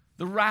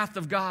the wrath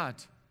of God.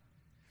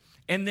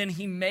 And then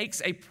he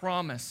makes a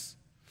promise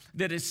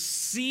that is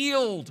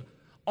sealed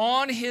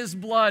on his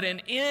blood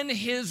and in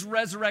his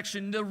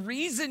resurrection. The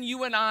reason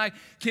you and I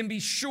can be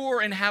sure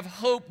and have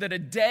hope that a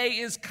day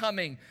is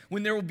coming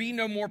when there will be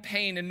no more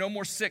pain and no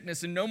more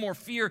sickness and no more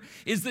fear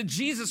is that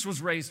Jesus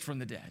was raised from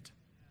the dead.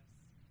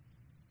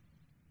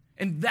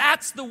 And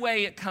that's the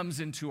way it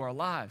comes into our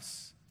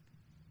lives.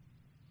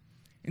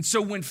 And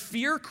so when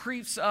fear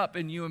creeps up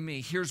in you and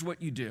me, here's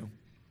what you do.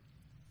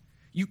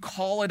 You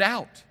call it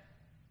out.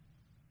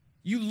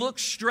 You look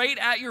straight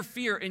at your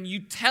fear and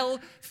you tell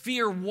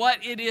fear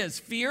what it is.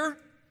 Fear,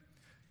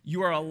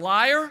 you are a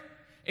liar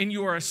and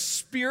you are a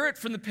spirit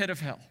from the pit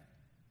of hell.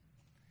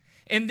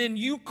 And then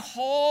you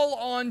call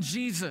on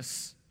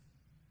Jesus.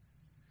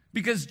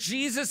 Because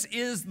Jesus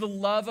is the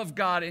love of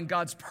God, and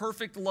God's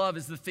perfect love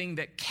is the thing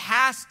that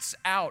casts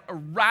out,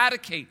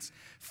 eradicates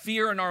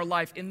fear in our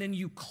life. And then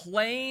you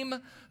claim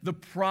the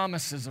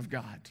promises of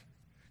God.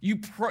 You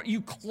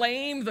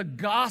claim the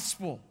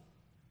gospel.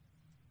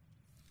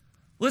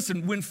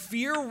 Listen, when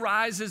fear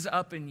rises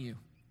up in you,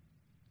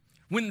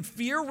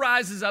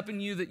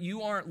 that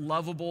you aren't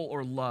lovable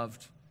or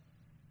loved,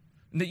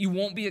 and that you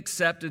won't be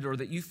accepted or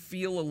that you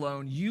feel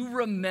alone, you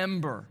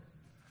remember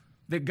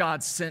that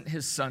God sent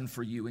his son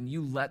for you, and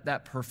you let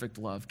that perfect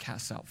love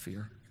cast out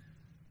fear.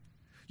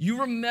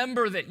 You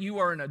remember that you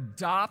are an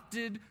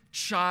adopted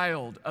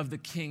child of the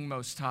King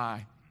Most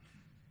High,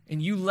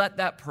 and you let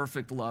that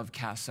perfect love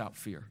cast out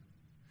fear.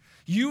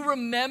 You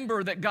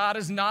remember that God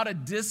is not a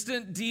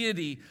distant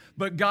deity,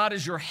 but God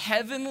is your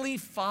heavenly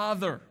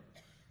Father,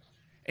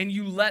 and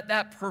you let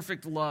that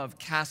perfect love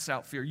cast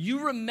out fear.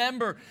 You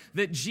remember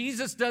that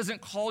Jesus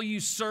doesn't call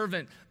you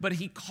servant, but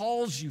he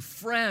calls you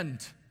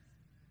friend.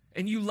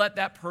 And you let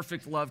that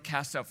perfect love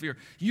cast out fear.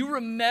 You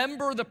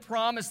remember the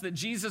promise that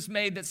Jesus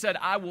made that said,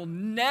 I will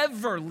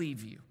never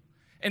leave you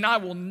and I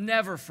will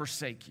never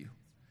forsake you.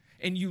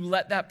 And you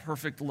let that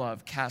perfect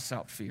love cast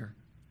out fear.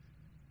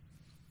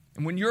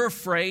 And when you're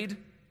afraid,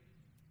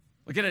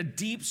 like at a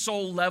deep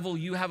soul level,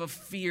 you have a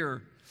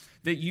fear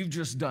that you've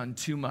just done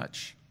too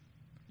much.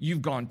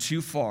 You've gone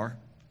too far.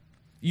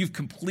 You've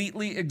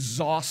completely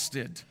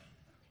exhausted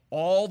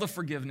all the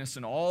forgiveness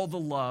and all the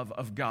love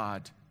of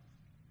God.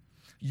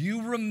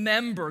 You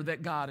remember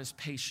that God is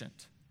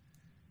patient,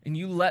 and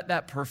you let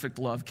that perfect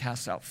love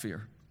cast out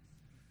fear.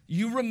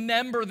 You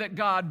remember that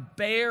God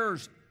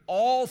bears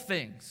all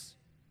things,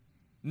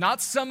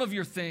 not some of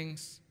your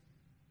things,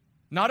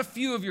 not a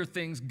few of your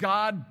things.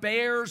 God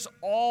bears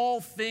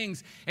all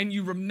things, and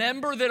you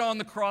remember that on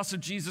the cross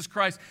of Jesus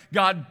Christ,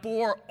 God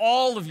bore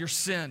all of your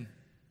sin.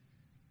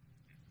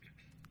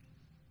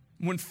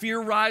 When fear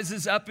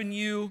rises up in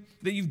you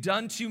that you've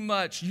done too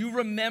much, you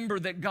remember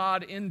that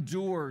God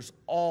endures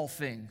all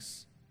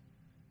things,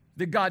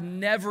 that God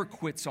never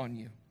quits on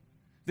you,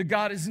 that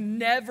God is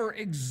never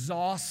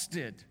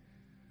exhausted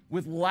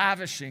with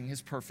lavishing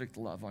his perfect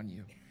love on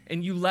you.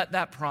 And you let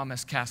that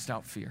promise cast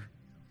out fear.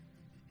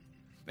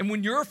 And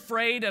when you're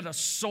afraid at a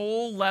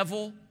soul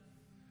level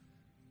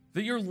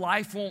that your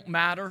life won't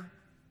matter,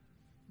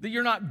 that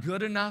you're not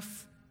good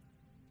enough,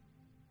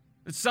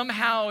 that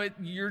somehow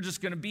you're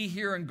just going to be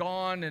here and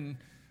gone and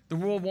the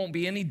world won't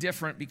be any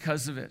different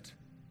because of it,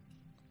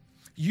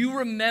 you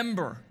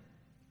remember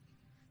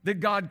that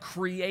God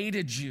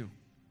created you,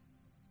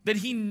 that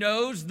he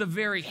knows the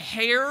very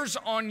hairs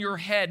on your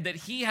head, that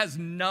he has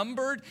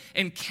numbered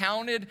and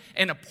counted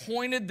and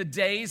appointed the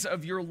days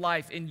of your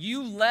life, and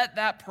you let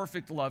that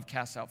perfect love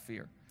cast out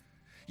fear.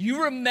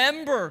 You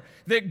remember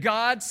that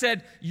God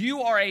said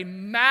you are a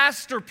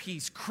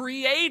masterpiece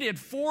created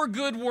for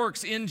good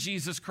works in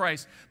Jesus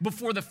Christ.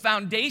 Before the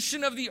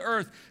foundation of the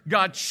earth,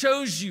 God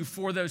chose you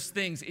for those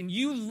things, and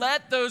you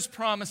let those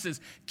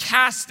promises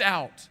cast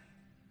out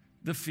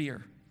the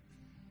fear.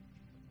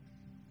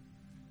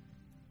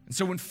 And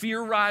so when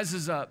fear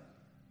rises up,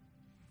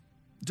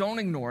 don't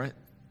ignore it.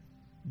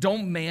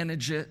 Don't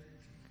manage it.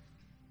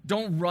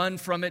 Don't run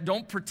from it.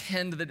 Don't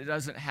pretend that it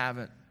doesn't have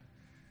it.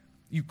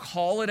 You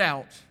call it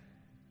out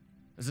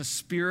as a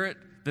spirit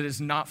that is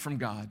not from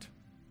God.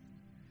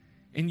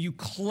 And you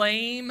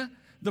claim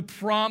the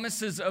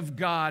promises of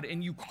God,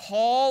 and you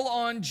call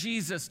on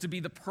Jesus to be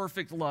the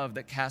perfect love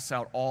that casts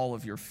out all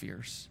of your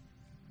fears.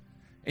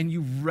 And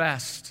you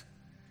rest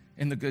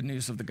in the good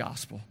news of the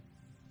gospel.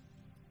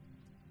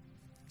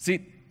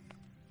 See,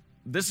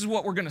 this is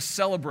what we're going to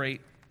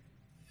celebrate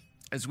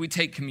as we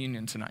take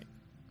communion tonight,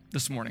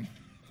 this morning.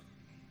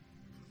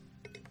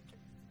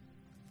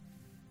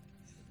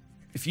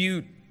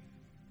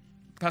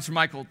 Pastor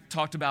Michael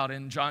talked about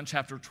in John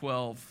chapter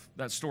 12,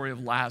 that story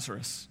of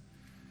Lazarus.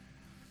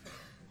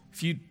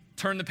 If you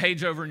turn the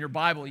page over in your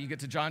Bible, you get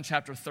to John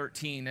chapter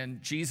 13,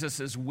 and Jesus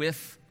is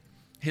with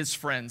his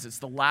friends. It's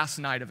the last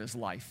night of his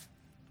life.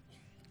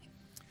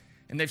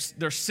 And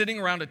they're sitting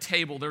around a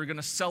table. They're going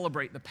to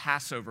celebrate the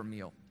Passover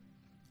meal.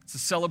 It's a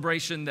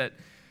celebration that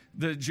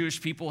the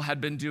Jewish people had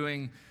been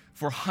doing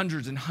for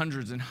hundreds and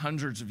hundreds and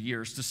hundreds of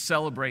years to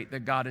celebrate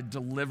that God had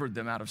delivered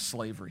them out of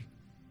slavery.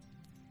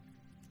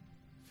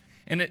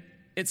 And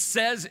it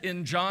says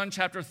in John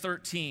chapter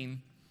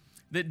 13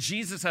 that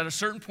Jesus, at a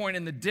certain point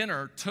in the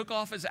dinner, took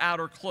off his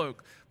outer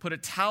cloak, put a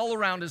towel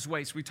around his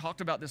waist. We talked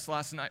about this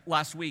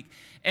last week.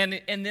 And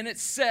then it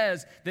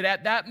says that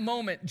at that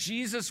moment,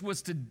 Jesus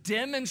was to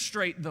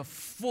demonstrate the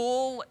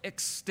full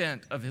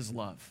extent of his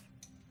love.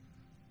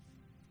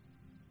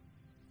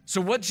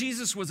 So what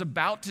Jesus was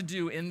about to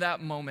do in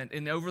that moment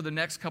and over the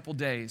next couple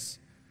days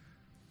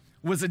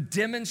was a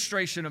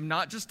demonstration of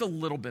not just a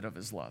little bit of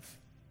his love,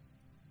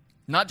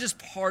 not just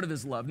part of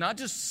his love, not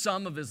just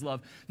some of his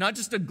love, not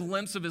just a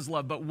glimpse of his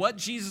love, but what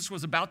Jesus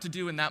was about to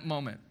do in that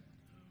moment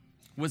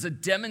was a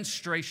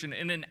demonstration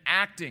and an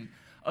acting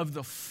of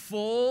the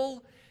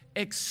full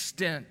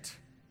extent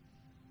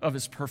of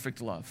his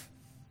perfect love.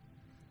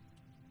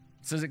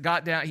 It says he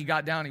got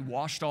down, he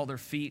washed all their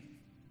feet.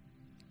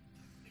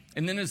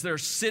 And then as they're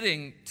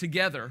sitting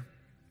together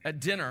at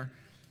dinner,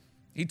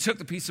 he took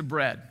the piece of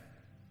bread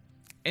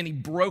and he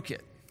broke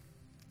it.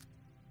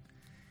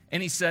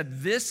 And he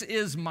said, "This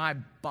is my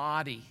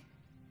body."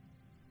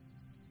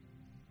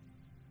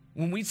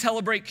 When we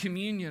celebrate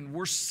communion,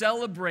 we're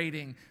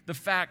celebrating the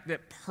fact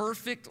that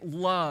perfect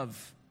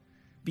love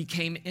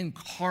became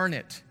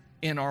incarnate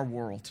in our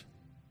world.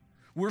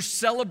 We're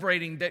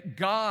celebrating that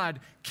God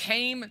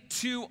came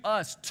to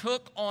us,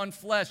 took on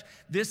flesh.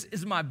 This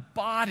is my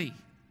body.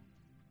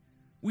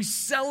 We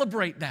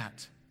celebrate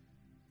that.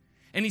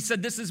 And he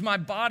said, "This is my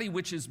body,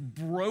 which is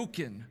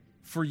broken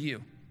for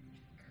you."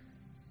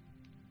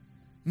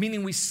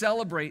 Meaning we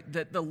celebrate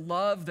that the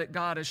love that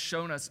God has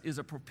shown us is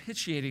a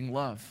propitiating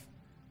love.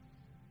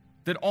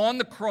 That on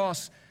the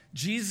cross,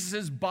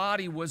 Jesus'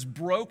 body was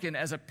broken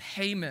as a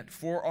payment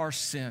for our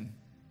sin.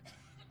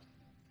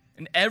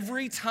 And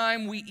every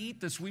time we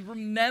eat this, we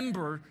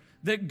remember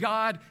that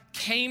God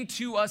came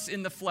to us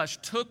in the flesh,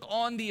 took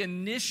on the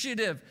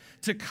initiative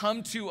to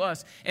come to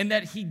us, and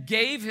that he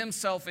gave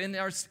himself in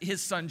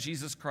his son,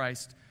 Jesus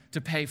Christ, to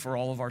pay for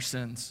all of our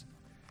sins.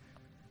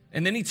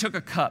 And then he took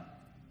a cup.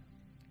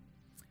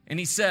 And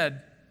he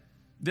said,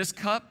 this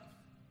cup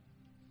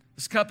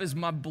is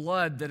my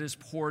blood that is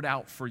poured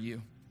out for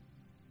you.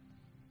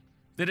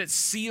 That it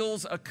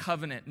seals a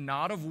covenant,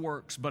 not of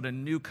works, but a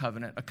new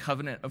covenant, a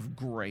covenant of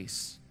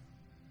grace.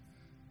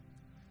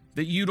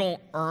 That you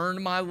don't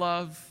earn my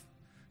love,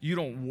 you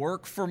don't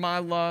work for my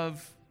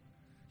love,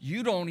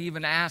 you don't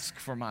even ask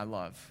for my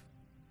love.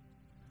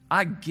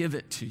 I give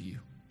it to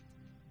you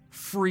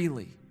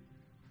freely,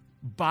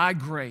 by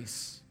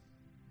grace,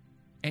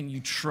 and you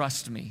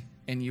trust me.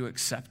 And you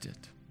accept it.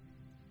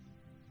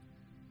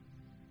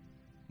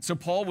 So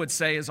Paul would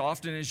say, as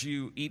often as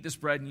you eat this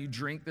bread and you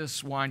drink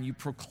this wine, you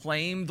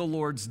proclaim the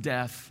Lord's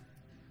death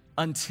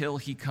until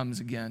he comes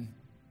again.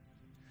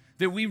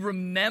 That we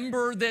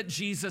remember that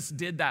Jesus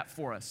did that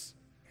for us.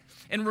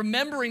 And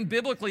remembering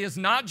biblically is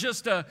not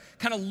just a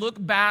kind of look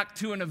back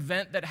to an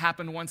event that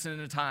happened once in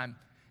a time.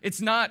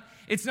 It's not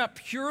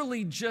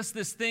purely just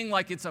this thing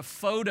like it's a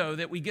photo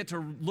that we get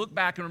to look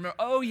back and remember,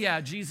 oh yeah,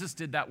 Jesus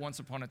did that once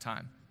upon a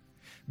time.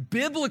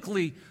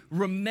 Biblically,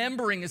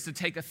 remembering is to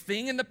take a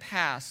thing in the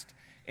past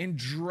and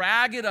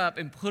drag it up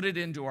and put it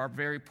into our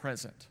very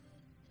present.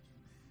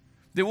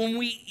 That when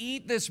we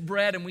eat this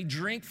bread and we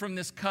drink from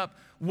this cup,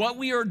 what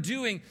we are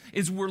doing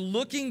is we're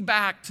looking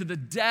back to the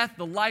death,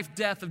 the life,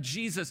 death of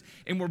Jesus,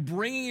 and we're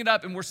bringing it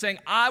up and we're saying,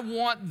 I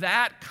want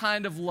that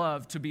kind of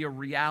love to be a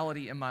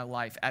reality in my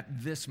life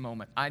at this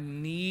moment. I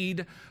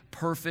need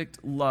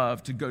perfect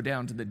love to go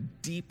down to the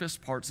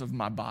deepest parts of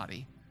my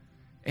body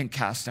and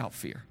cast out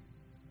fear.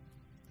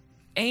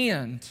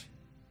 And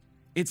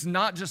it's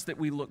not just that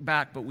we look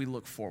back, but we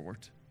look forward.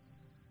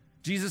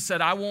 Jesus said,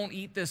 I won't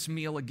eat this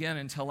meal again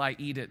until I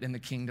eat it in the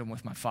kingdom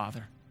with my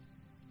Father.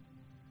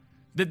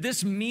 That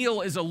this meal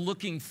is a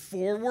looking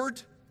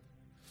forward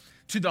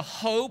to the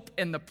hope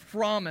and the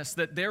promise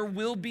that there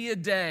will be a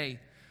day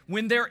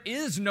when there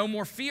is no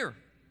more fear.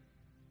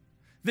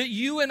 That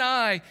you and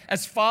I,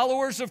 as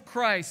followers of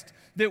Christ,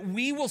 that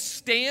we will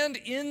stand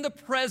in the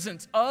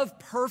presence of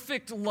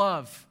perfect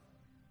love,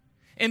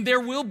 and there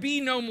will be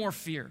no more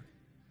fear.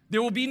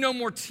 There will be no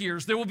more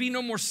tears. There will be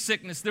no more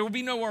sickness. There will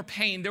be no more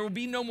pain. There will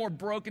be no more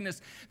brokenness.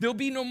 There will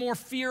be no more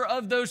fear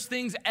of those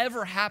things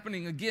ever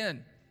happening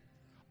again.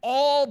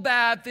 All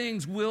bad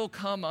things will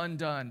come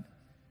undone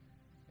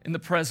in the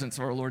presence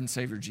of our Lord and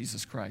Savior,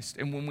 Jesus Christ.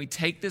 And when we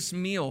take this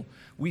meal,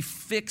 we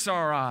fix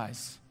our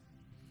eyes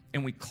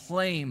and we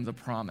claim the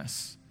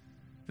promise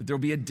that there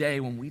will be a day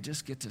when we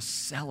just get to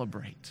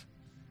celebrate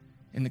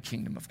in the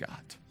kingdom of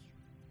God.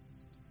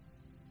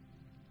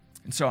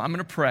 And so I'm going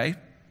to pray.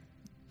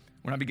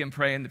 When I begin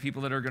praying, the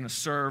people that are going to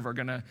serve are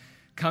going to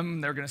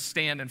come, they're going to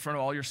stand in front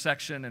of all your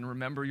section and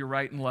remember your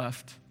right and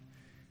left.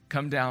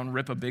 Come down,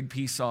 rip a big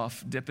piece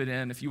off, dip it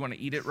in. If you want to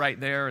eat it right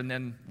there and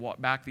then walk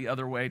back the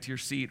other way to your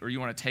seat, or you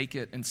want to take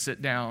it and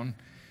sit down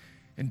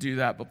and do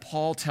that. But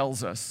Paul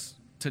tells us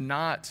to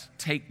not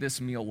take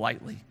this meal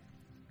lightly,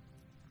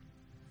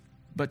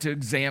 but to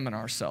examine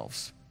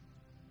ourselves,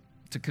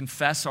 to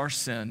confess our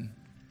sin,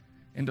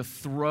 and to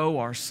throw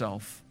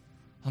ourselves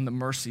on the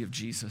mercy of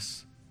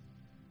Jesus.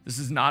 This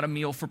is not a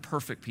meal for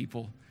perfect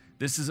people.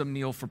 This is a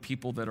meal for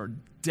people that are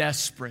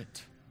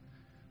desperate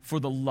for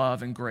the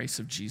love and grace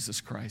of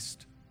Jesus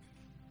Christ.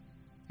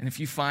 And if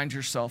you find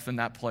yourself in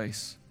that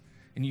place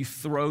and you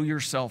throw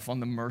yourself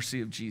on the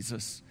mercy of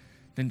Jesus,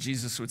 then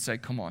Jesus would say,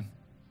 come on.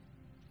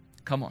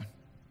 Come on.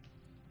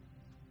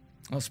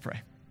 Let's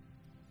pray.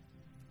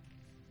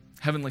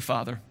 Heavenly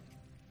Father,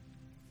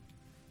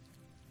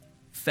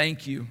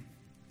 thank you.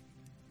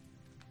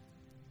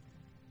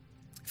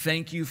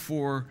 Thank you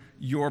for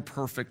your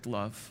perfect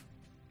love.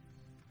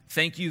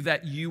 Thank you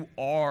that you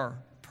are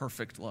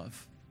perfect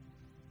love.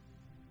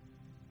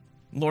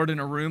 Lord, in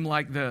a room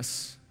like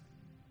this,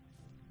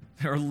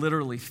 there are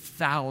literally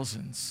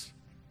thousands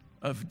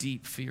of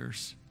deep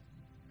fears.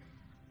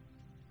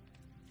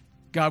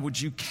 God, would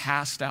you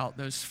cast out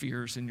those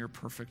fears in your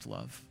perfect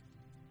love?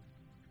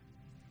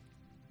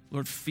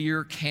 Lord,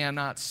 fear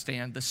cannot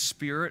stand. The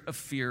spirit of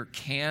fear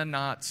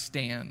cannot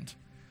stand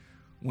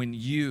when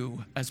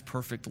you, as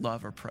perfect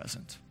love, are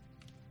present.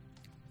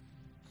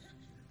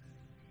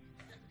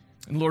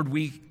 And Lord,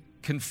 we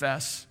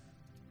confess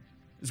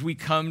as we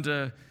come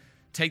to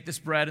take this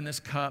bread and this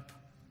cup,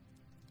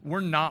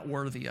 we're not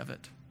worthy of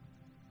it.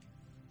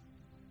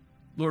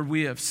 Lord,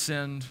 we have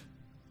sinned.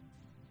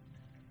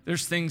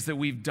 There's things that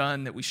we've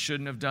done that we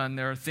shouldn't have done.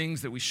 There are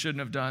things that we shouldn't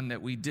have done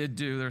that we did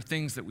do. There are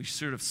things that we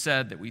should have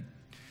said that we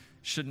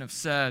shouldn't have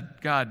said.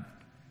 God,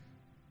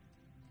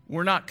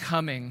 we're not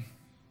coming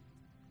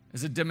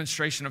as a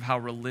demonstration of how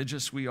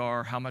religious we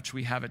are, how much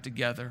we have it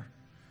together.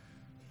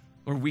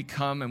 Lord, we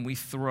come and we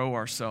throw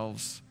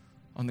ourselves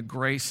on the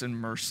grace and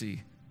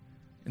mercy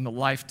in the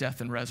life, death,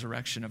 and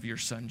resurrection of your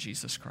Son,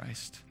 Jesus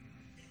Christ.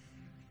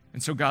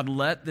 And so, God,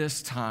 let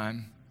this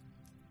time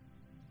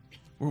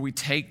where we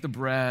take the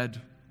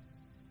bread,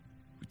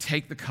 we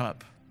take the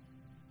cup,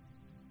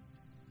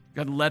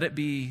 God, let it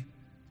be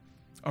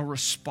a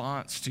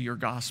response to your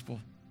gospel.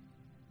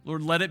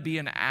 Lord, let it be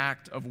an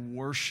act of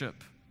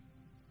worship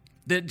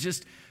that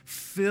just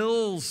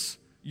fills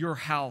your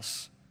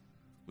house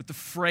with the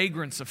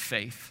fragrance of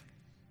faith.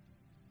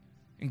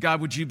 And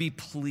God, would you be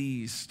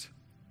pleased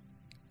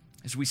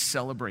as we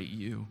celebrate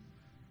you,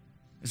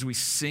 as we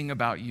sing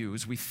about you,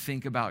 as we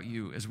think about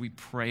you, as we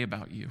pray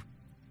about you,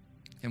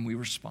 and we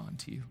respond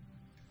to you.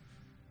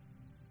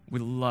 We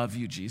love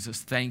you,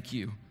 Jesus. Thank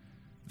you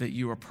that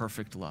you are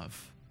perfect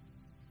love.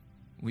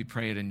 We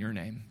pray it in your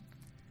name.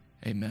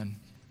 Amen.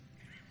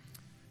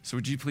 So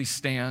would you please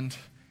stand?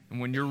 And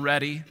when you're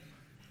ready,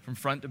 from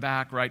front to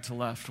back, right to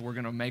left, we're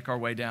going to make our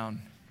way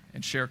down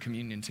and share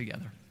communion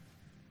together.